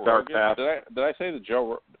was dark path. Did I say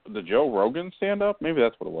the Joe Rogan stand up? Maybe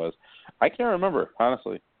that's what it was. I can't remember,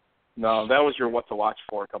 honestly. No, that was your what to watch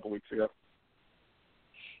for a couple weeks ago.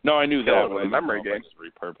 No, I knew that, but I memory game. just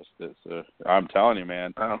repurposed it. So I'm telling you,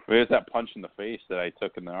 man. Oh. It's that punch in the face that I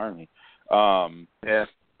took in the Army. Yeah.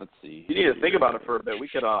 Let's see. You need to think about it for a bit. We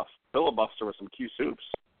could filibuster with some Q soups.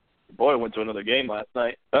 Your boy went to another game last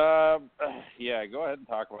night. Yeah, go ahead and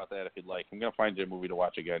talk about that if you'd like. I'm gonna find you a movie to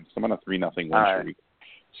watch again. I'm on a 3-0 win streak,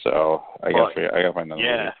 so I gotta find another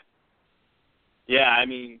movie. Yeah, I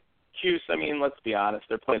mean, Cuse. I mean, let's be honest.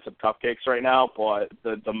 They're playing some cupcakes right now, but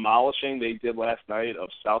the demolishing they did last night of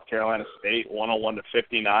South Carolina State,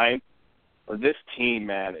 101-59. This team,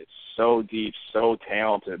 man, is so deep, so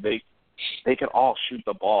talented. They can all shoot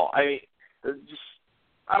the ball. I mean,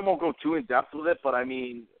 I won't go too in depth with it, but I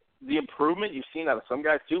mean, the improvement you've seen out of some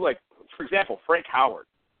guys too. Like, for example, Frank Howard,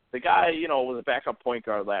 the guy, was a backup point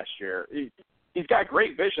guard last year. He's got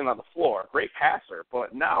great vision on the floor, great passer,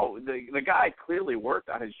 but now the guy clearly worked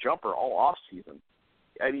on his jumper all off season.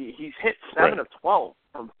 I mean, he's hit 7 of 12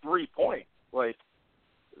 from 3 points. Like,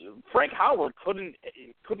 Frank Howard couldn't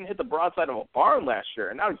hit the broadside of a barn last year,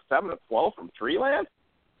 and now he's 7 of 12 from 3 land.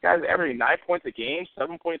 Guys averaging 9 points a game,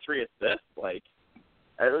 7.3 assists. Like,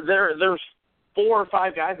 there's 4 or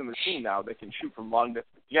 5 guys on the team now that can shoot from long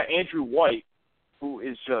distance. You got Andrew White, who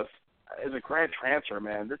is just as a grad transfer,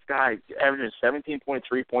 man. This guy averages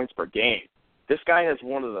 17.3 points per game. This guy has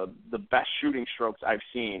one of the best shooting strokes I've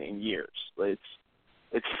seen in years.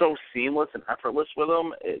 It's so seamless and effortless with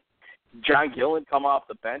him. John Gillen come off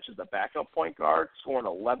the bench as a backup point guard, scoring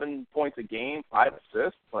 11 points a game, 5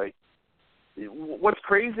 assists. Like, what's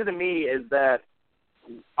crazy to me is that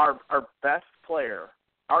our best player,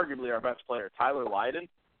 arguably our best player, Tyler Lydon,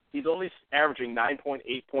 he's only averaging 9.8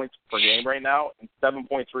 points per game right now and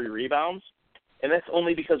 7.3 rebounds, and that's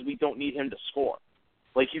only because we don't need him to score.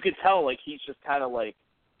 Like, you could tell, like, he's just kind of, like,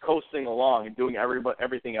 coasting along and doing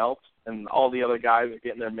everything else, and all the other guys are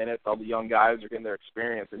getting their minutes, all the young guys are getting their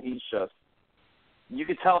experience, and he's just – you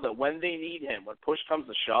could tell that when they need him, when push comes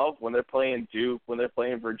to shove, when they're playing Duke, when they're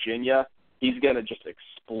playing Virginia, he's going to just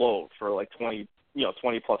explode for, like,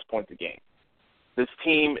 20-plus points a game. This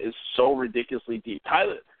team is so ridiculously deep.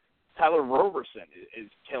 Tyler Roberson is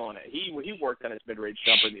killing it. He worked on his mid-range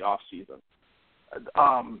jumper in the offseason.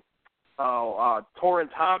 Torrin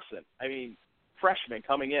Thompson, I mean, freshman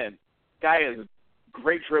coming in. Guy has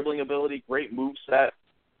great dribbling ability, great move set,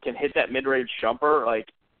 can hit that mid-range jumper.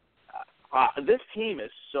 Like, this team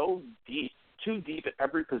is so deep, too deep at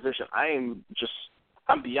every position. I'm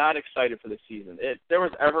beyond excited for this season. If there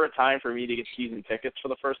was ever a time for me to get season tickets for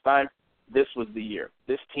the first time, this was the year.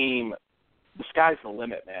 This team, the sky's the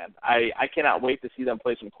limit, man. I cannot wait to see them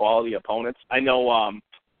play some quality opponents. I know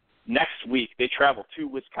next week they travel to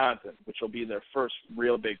Wisconsin, which will be their first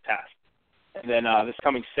real big test. And then this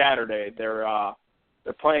coming Saturday, they're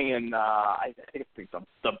playing in I think it's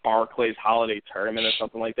the Barclays Holiday Tournament or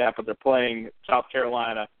something like that. But they're playing South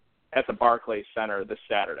Carolina at the Barclays Center this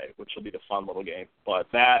Saturday, which will be the fun little game. But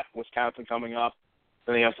that Wisconsin coming up.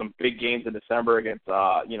 Then they have some big games in December against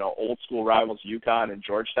old school rivals UConn and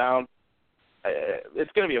Georgetown.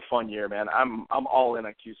 It's going to be a fun year, man. I'm all in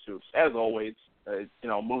on Q Soups as always.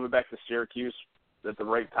 Moving back to Syracuse at the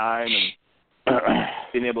right time and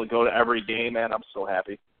being able to go to every game, man. I'm so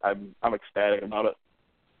happy. I'm ecstatic about it.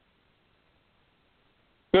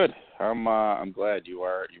 Good. I'm glad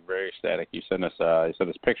you're very ecstatic. You sent us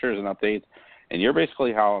pictures and updates, and you're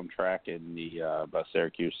basically how I'm tracking the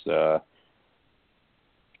Syracuse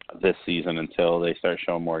this season until they start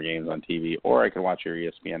showing more games on TV, or I can watch your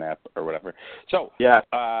ESPN app or whatever. So yeah.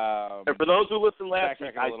 And for those who listened last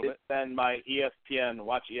week, I did send my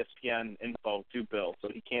watch ESPN info to Bill, so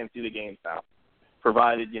he can see the games now,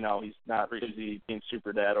 provided he's not busy being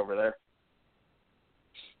super dad over there.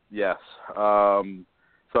 Yes.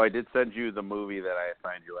 So I did send you the movie that I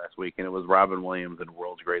assigned you last week, and it was Robin Williams and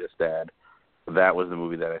World's Greatest Dad. That was the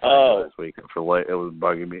movie that I assigned you last week. It was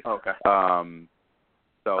bugging me. Okay.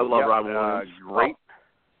 So I love Robin Williams. Great.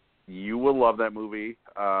 You will love that movie.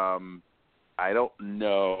 I don't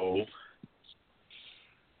know.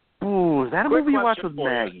 Ooh, is that a movie you watched with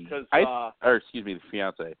Maggie? Or excuse me, the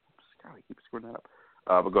fiance. God, I keep screwing that up.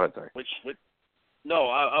 But go ahead, sorry. No,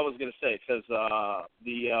 I was going to say because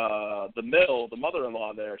the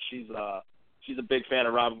mother-in-law there, she's a big fan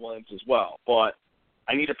of Robin Williams as well. But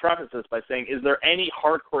I need to preface this by saying, is there any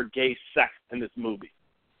hardcore gay sex in this movie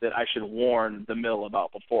that I should warn the mill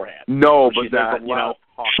about beforehand? No, but there's a lot of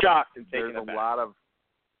talk. Shocked and taken aback.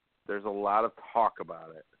 There's a lot of talk about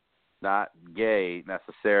it. Not gay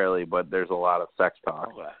necessarily, but there's a lot of sex talk.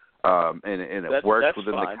 Okay. And it works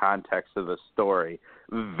within the context of the story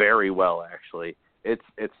very well, actually.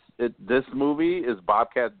 This movie is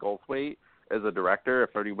Bobcat Goldthwait as a director.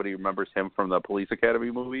 If anybody remembers him from the Police Academy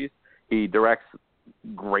movies, he directs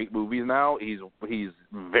great movies now. He's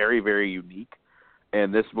very, very unique,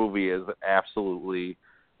 and this movie is absolutely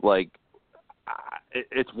like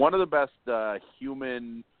it's one of the best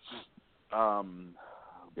human.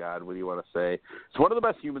 God, what do you want to say? It's one of the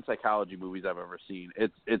best human psychology movies I've ever seen.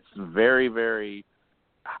 It's very, very,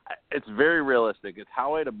 it's very realistic. It's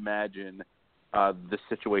how I'd imagine this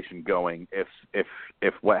situation going if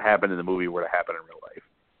what happened in the movie were to happen in real life.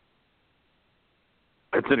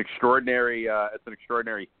 It's an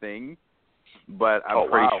extraordinary thing, but I'm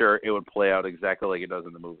pretty sure it would play out exactly like it does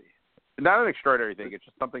in the movie. Not an extraordinary thing. It's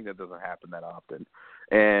just something that doesn't happen that often.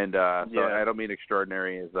 And so I don't mean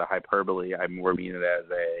extraordinary as a hyperbole. I more mean it as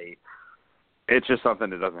it's just something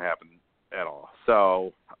that doesn't happen at all.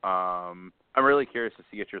 So I'm really curious to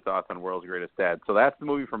get your thoughts on World's Greatest Dad. So that's the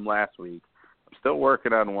movie from last week. I'm still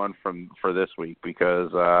working on one for this week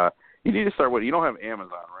because you need to start with. You don't have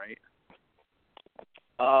Amazon, right?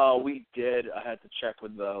 We did. I had to check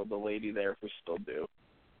with the lady there if we still do.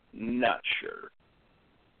 Not sure.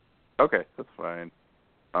 Okay, that's fine.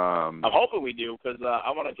 I'm hoping we do because I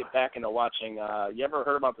want to get back into watching. You ever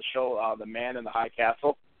heard about the show The Man in the High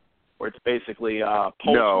Castle, where it's basically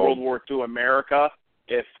post-World War II America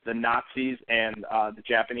if the Nazis and the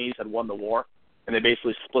Japanese had won the war, and they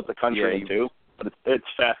basically split the country in two. But it's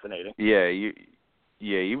fascinating. Yeah,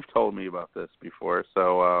 you've told me about this before.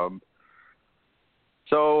 So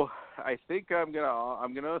I think I'm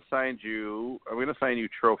gonna assign you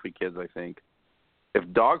Trophy Kids. I think. If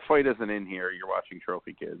Dogfight isn't in here, you're watching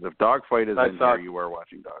Trophy Kids. If Dogfight is in here, you are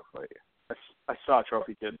watching Dogfight. I saw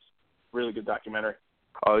Trophy Kids. Really good documentary.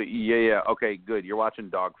 Oh, yeah. Okay, good. You're watching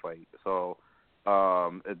Dogfight. So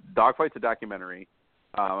Dogfight's a documentary.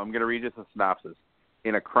 I'm going to read you the synopsis.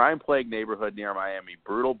 In a crime-plagued neighborhood near Miami,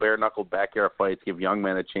 brutal bare-knuckled backyard fights give young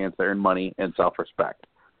men a chance to earn money and self-respect.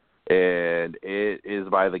 And it is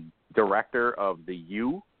by the director of The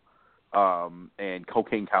U and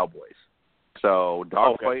Cocaine Cowboys. So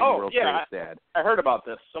Dogfight and World's Greatest Dad. I heard about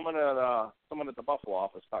this. Someone at the Buffalo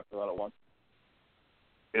office talked about it once.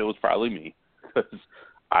 It was probably me because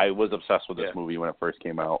I was obsessed with this movie when it first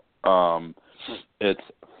came out. It's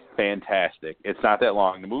fantastic. It's not that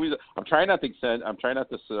long. The movie's. I'm trying not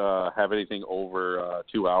to have anything over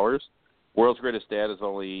 2 hours. World's Greatest Dad is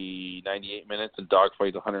only 98 minutes, and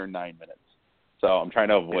Dogfight's 109 minutes. So I'm trying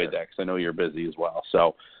to avoid that because I know you're busy as well.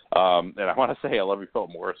 So. And I want to say I Love You,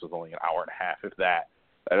 Philip Morris was only an hour and a half, if that.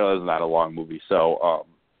 I know this is not a long movie. So,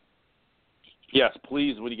 yes,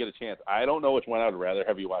 please, when you get a chance. I don't know which one I would rather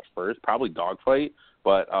have you watch first. Probably Dogfight.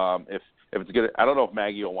 But if it's good, I don't know if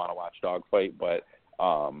Maggie will want to watch Dogfight. But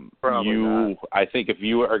I think if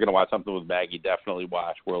you are going to watch something with Maggie, definitely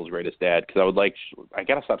watch World's Greatest Dad because I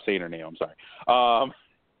got to stop saying her name. I'm sorry.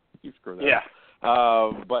 You screwed that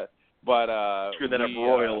up. But screw that up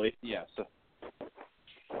royally. Yeah. So,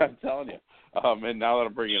 I'm telling you. And now that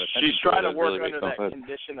I'm bringing it attention, she's trying to work really under that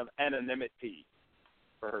condition of anonymity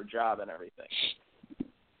for her job and everything.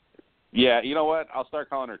 Yeah, you know what? I'll start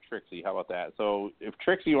calling her Trixie. How about that? So if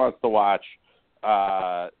Trixie wants to watch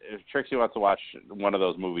one of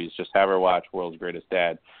those movies, just have her watch World's Greatest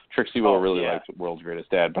Dad. Trixie will really like World's Greatest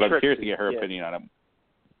Dad, but I'm curious to get her opinion on it.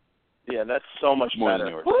 Yeah, that's so much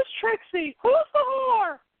better. Who's Trixie? Who's the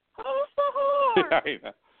whore? Who's the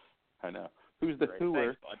whore? I know. Who's the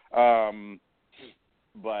hooer?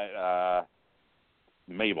 But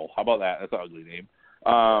Mabel. How about that? That's an ugly name.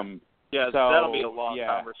 That'll be a long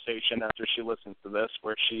conversation after she listens to this,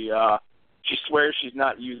 where she swears she's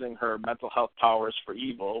not using her mental health powers for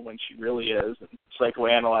evil when she really is, and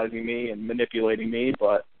psychoanalyzing me and manipulating me,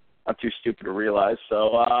 but I'm too stupid to realize,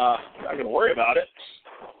 so I'm not going to worry about it.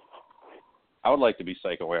 I would like to be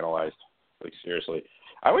psychoanalyzed. Like, seriously.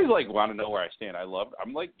 I always want to know where I stand. I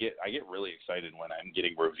get really excited when I'm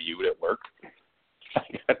getting reviewed at work.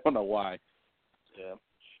 I don't know why. Yeah,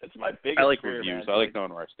 it's my biggest. I like fear, reviews. Man. I like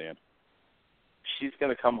knowing where I stand. She's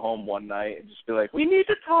gonna come home one night and just be like, "We need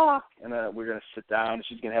to talk," and we're gonna sit down. And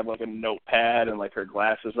she's gonna have a notepad and her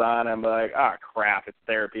glasses on. And I'm like, "Ah, crap! It's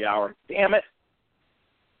therapy hour. Damn it!"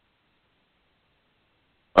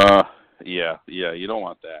 Yeah. You don't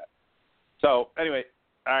want that. So anyway,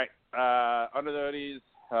 all right. Under the Hoodies.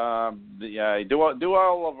 Do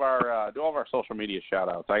all of our social media shout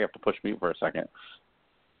outs. I have to push mute for a second.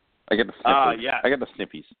 I get the snippies. I get the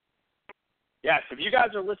snippies. Yes, if you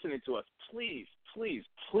guys are listening to us, please,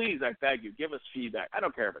 I beg you, give us feedback. I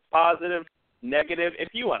don't care if it's positive, negative.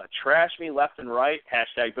 If you want to trash me left and right,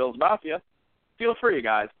 # Bills Mafia, feel free,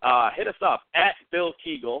 guys. Hit us up at Bill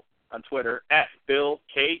Kegel on Twitter, at Bill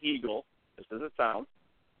K Eagle, just as it sounds,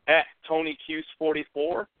 at Tony Cuse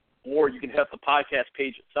 44. Or you can hit the podcast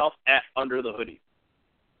page itself at Under the Hoodies.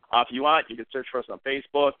 If you want, you can search for us on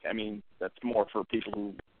Facebook. I mean, that's more for people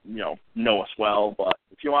who, know us well. But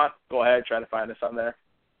if you want, go ahead, try to find us on there.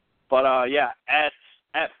 But,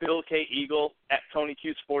 at Phil K. Eagle, at Tony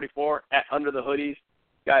Cuse44, at Under the Hoodies.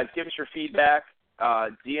 Guys, give us your feedback.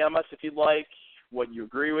 DM us if you'd like, what you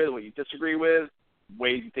agree with, what you disagree with,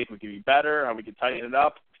 ways you think we could be better, how we can tighten it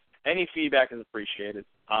up. Any feedback is appreciated.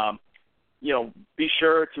 Be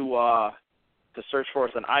sure to search for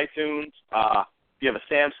us on iTunes. If you have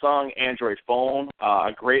a Samsung Android phone,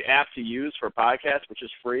 a great app to use for podcasts, which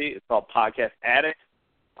is free. It's called Podcast Addict.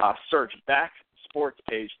 Search Back Sports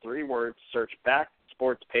Page, 3 words, search Back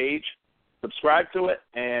Sports Page. Subscribe to it,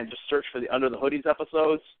 and just search for the Under the Hoodies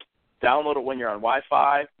episodes. Download it when you're on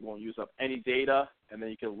Wi-Fi. You won't use up any data, and then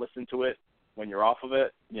you can listen to it when you're off of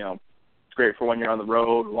it. It's great for when you're on the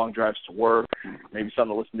road, long drives to work, maybe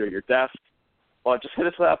something to listen to at your desk. Well, just hit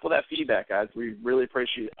us up with that feedback, guys. We really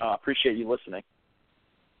appreciate you listening.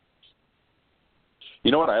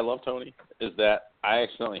 You know what I love, Tony, is that I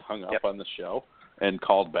accidentally hung up on the show and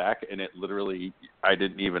called back, and it literally, I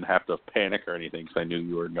didn't even have to panic or anything because I knew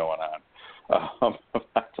you were going on.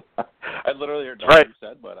 I literally heard nothing you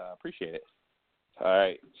said, but I appreciate it. All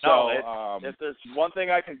right. So, if there's one thing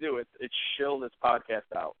I can do, it's shill this podcast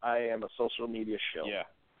out. I am a social media shill. Yeah.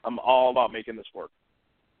 I'm all about making this work.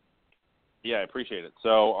 Yeah, I appreciate it.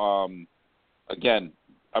 So, again,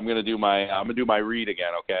 I'm gonna do my read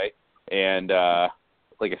again, okay? And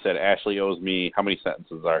like I said, Ashley owes me, how many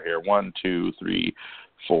sentences are here? 1, 2, 3,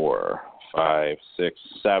 4, 5, 6,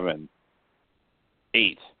 7,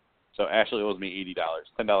 8. So Ashley owes me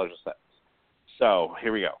 $80, $10 a sentence. So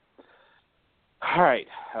here we go. All right,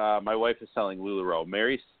 my wife is selling LuLaRoe.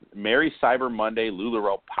 Merry Cyber Monday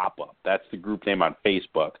LuLaRoe pop-up. That's the group name on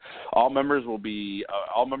Facebook. All members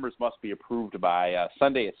must be approved by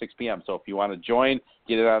Sunday at 6 p.m. So if you want to join,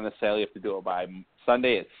 get it on the sale. You have to do it by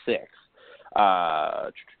Sunday at 6.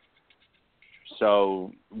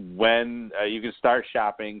 So when you can start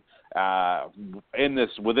shopping within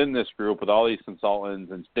this group with all these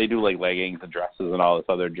consultants, and they do like leggings and dresses and all this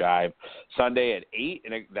other jive. Sunday at 8,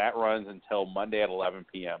 and that runs until Monday at 11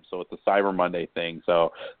 p.m. So it's a Cyber Monday thing.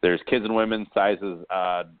 So there's kids and women's sizes,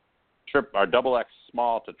 double X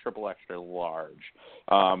small to triple extra large.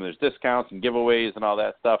 There's discounts and giveaways and all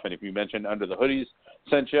that stuff. And if you mention Under the Hoodies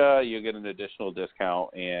sent you get an additional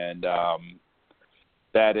discount, and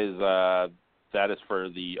that is for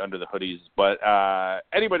the Under the Hoodies. But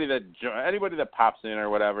anybody that pops in or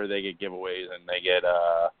whatever, they get giveaways and they get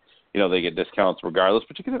they get discounts regardless.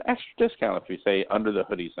 But you get an extra discount if you say Under the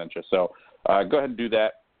Hoodies sent you. So go ahead and do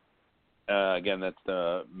that. Again, that's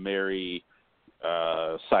the Merry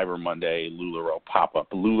Cyber Monday LuLaRoe pop-up.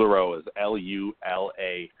 LuLaRoe is LuLaRue.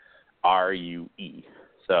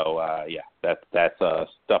 So that's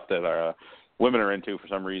stuff that our women are into for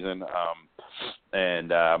some reason. And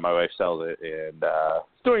my wife sells it, and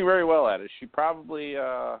is doing very well at it. She probably,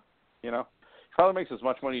 probably makes as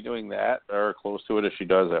much money doing that or close to it as she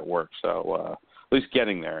does at work. So at least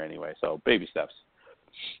getting there anyway. So baby steps.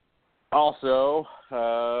 Also,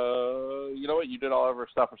 you know what? You did all of our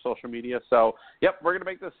stuff for social media. So, yep, we're gonna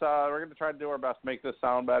make this. We're gonna try to do our best to make this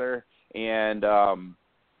sound better, and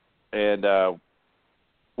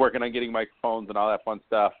working on getting microphones and all that fun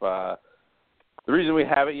stuff. The reason we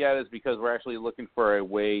haven't yet is because we're actually looking for a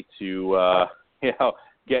way to,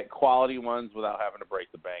 get quality ones without having to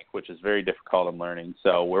break the bank, which is very difficult in learning.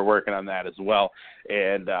 So we're working on that as well.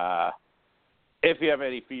 And if you have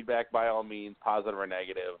any feedback, by all means, positive or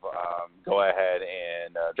negative, go ahead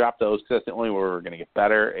and drop those, because that's the only way we're going to get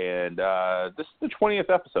better. And this is the 20th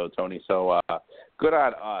episode, Tony, so good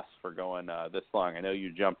on us for going this long. I know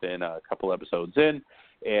you jumped in a couple episodes in,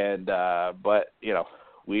 and but,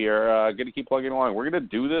 we are going to keep plugging along. We're going to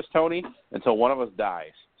do this, Tony, until one of us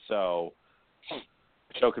dies. So the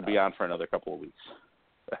show could be on for another couple of weeks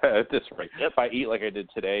at this rate. If I eat like I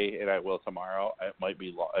did today, and I will tomorrow, it might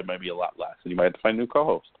be a lot less, and you might have to find a new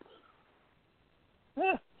co-host.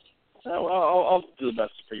 Yeah. Well, I'll do the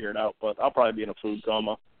best to figure it out, but I'll probably be in a food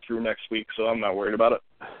coma through next week, so I'm not worried about it.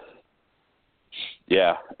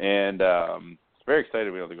 Yeah, and very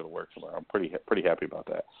excited we don't have to go to work tomorrow. I'm pretty happy about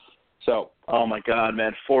that. So, oh my God,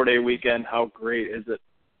 man, 4-day weekend, how great is it?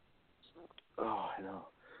 Oh, I know.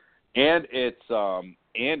 And it's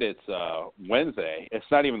Wednesday. It's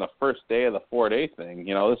not even the first day of the 4-day thing.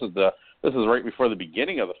 This is right before the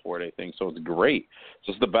beginning of the 4-day thing, so it's great. It's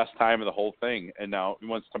just the best time of the whole thing. And now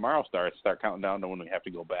once tomorrow starts, start counting down to when we have to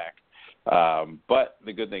go back. But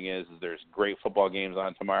the good thing is there's great football games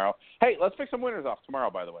on tomorrow. Hey, let's pick some winners off tomorrow,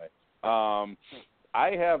 by the way.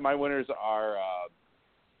 I have my winners are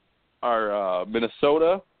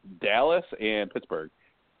Minnesota, Dallas, and Pittsburgh.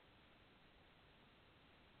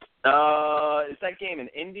 Is that game in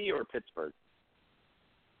Indy or Pittsburgh?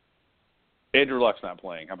 Andrew Luck's not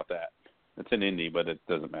playing. How about that? It's in Indy, but it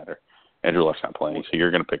doesn't matter. Andrew Luck's not playing, so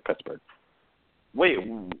you're going to pick Pittsburgh. Wait,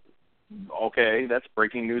 okay, that's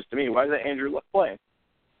breaking news to me. Why is that Andrew Luck playing?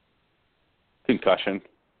 Concussion.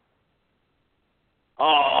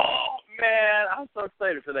 Oh, man, I'm so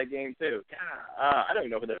excited for that game, too. I don't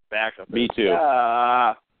even know who their backup is. Me too.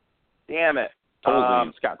 Damn it.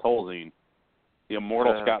 Tolzien, Scott Tolzien. The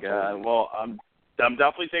immortal Scott God. Tolzien. Well, I'm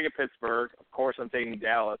definitely taking Pittsburgh. Of course, I'm taking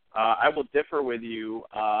Dallas. I will differ with you.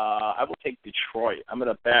 I will take Detroit. I'm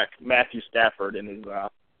going to back Matthew Stafford in his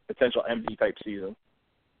potential MVP-type season.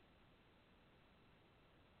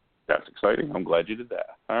 That's exciting. I'm glad you did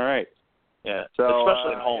that. All right. Yeah, so,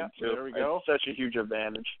 especially at home, too. There we go. It's such a huge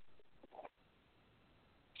advantage.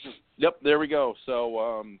 Yep, there we go.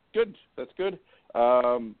 So, good. That's good.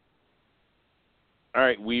 All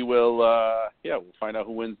right, we will, we'll find out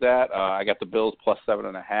who wins that. I got the Bills plus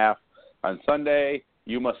 7.5 on Sunday.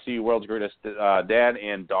 You must see World's Greatest Dad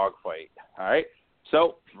and Dogfight. All right.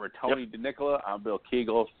 So for Tony DeNicola, I'm Bill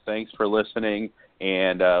Kegel. Thanks for listening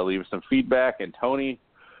and leave us some feedback. And Tony,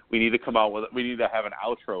 we need to we need to have an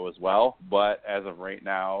outro as well. But as of right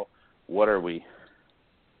now, what are we?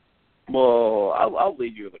 Well, I'll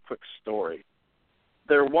leave you with a quick story.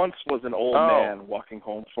 There once was an old man walking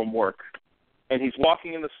home from work, and he's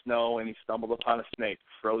walking in the snow, and he stumbled upon a snake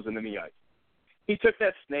frozen in the ice. He took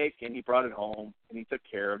that snake, and he brought it home, and he took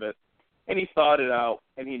care of it, and he thawed it out,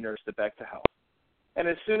 and he nursed it back to health. And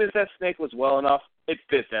as soon as that snake was well enough, it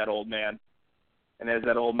bit that old man. And as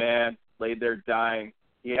that old man laid there dying,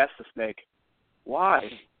 he asked the snake,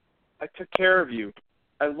 "Why? I took care of you.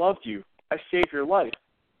 I loved you. I saved your life."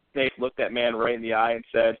 Snake looked that man right in the eye and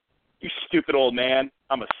said, "You stupid old man,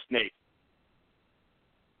 I'm a snake."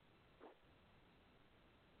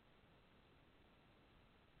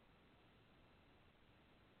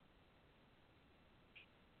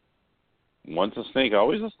 Once a snake,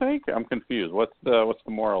 always a snake? I'm confused. What's the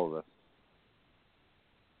moral of this?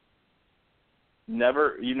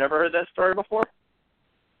 You never heard that story before?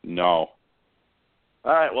 No.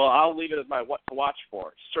 All right, well, I'll leave it as my what to watch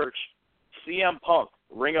for. Search CM Punk,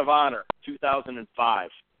 Ring of Honor, 2005,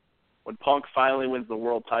 when Punk finally wins the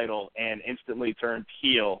world title and instantly turns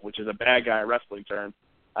heel, which is a bad guy wrestling term,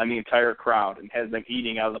 on the entire crowd and has them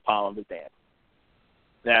eating out of the palm of his hand.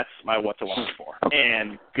 That's my what to watch for.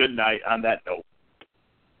 And good night on that note.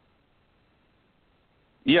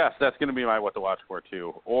 Yes, that's going to be my what to watch for,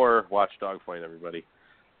 too. Or watch Dogfight, everybody.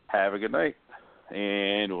 Have a good night,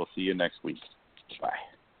 and we'll see you next week. Bye.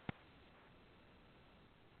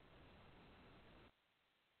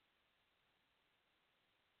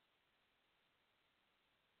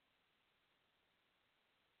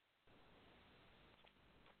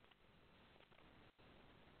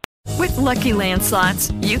 With Lucky Land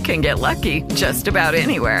Slots, you can get lucky just about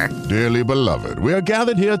anywhere. Dearly beloved, we are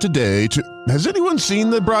gathered here today to... Has anyone seen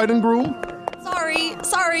the bride and groom?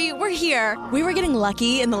 Sorry, we're here. We were getting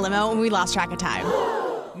lucky in the limo and we lost track of time.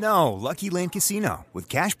 No, Lucky Land Casino, with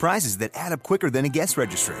cash prizes that add up quicker than a guest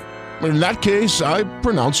registry. In that case, I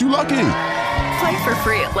pronounce you lucky. Play for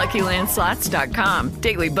free at LuckyLandSlots.com.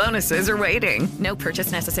 Daily bonuses are waiting. No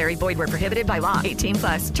purchase necessary. Void where prohibited by law.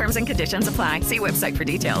 18+. Terms and conditions apply. See website for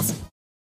details.